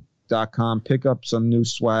NYYSportsTalk.com, pick up some new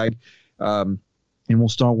swag, and we'll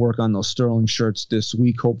start work on those Sterling shirts this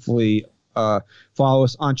week. Hopefully, follow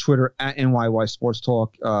us on Twitter at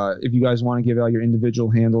NYYSportsTalk. If you guys want to give out your individual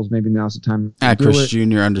handles, maybe now's the time to at do Chris it. Jr.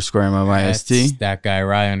 _NYYST. That guy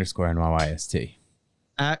Rye _NYYST.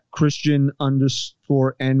 At Christian _NYYST.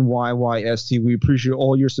 We appreciate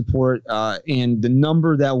all your support, and the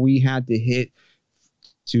number that we had to hit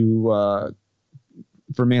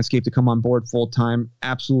for Manscaped to come on board full time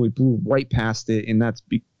absolutely blew right past it, and that's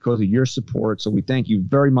because of your support. So we thank you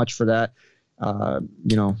very much for that.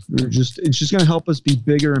 It's just going to help us be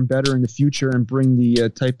bigger and better in the future and bring the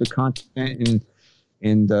type of content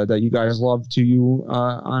and that you guys love to you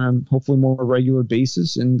on a hopefully more regular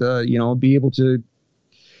basis, and be able to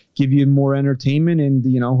give you more entertainment and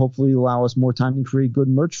hopefully allow us more time to create good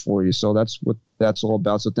merch for you. So that's what that's all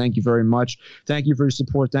about. So thank you very much. Thank you for your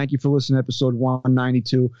support. Thank you for listening to episode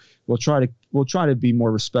 192. We'll try to be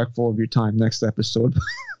more respectful of your time next episode,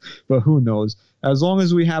 but who knows? As long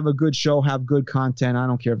as we have a good show, have good content, I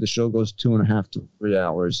don't care if the show goes 2.5 to 3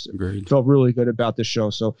 hours. Agreed. Felt really good about the show.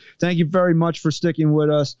 So thank you very much for sticking with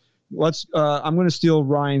us. I'm going to steal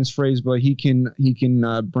Ryan's phrase, but he can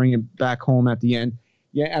bring it back home at the end.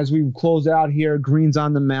 Yeah, as we close out here, Green's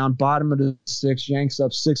on the mound, bottom of the 6th, Yanks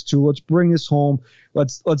up 6-2. Let's bring this home.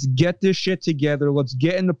 Let's get this shit together. Let's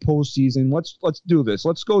get in the postseason. Let's do this.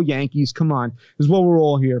 Let's go Yankees. Come on. This is what we're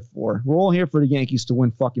all here for. We're all here for the Yankees to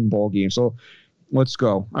win fucking ball games. So let's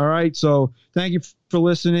go. All right. So thank you for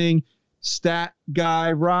listening. Stat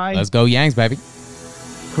Guy Rye. Let's go Yanks, baby.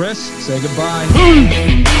 Chris, say goodbye.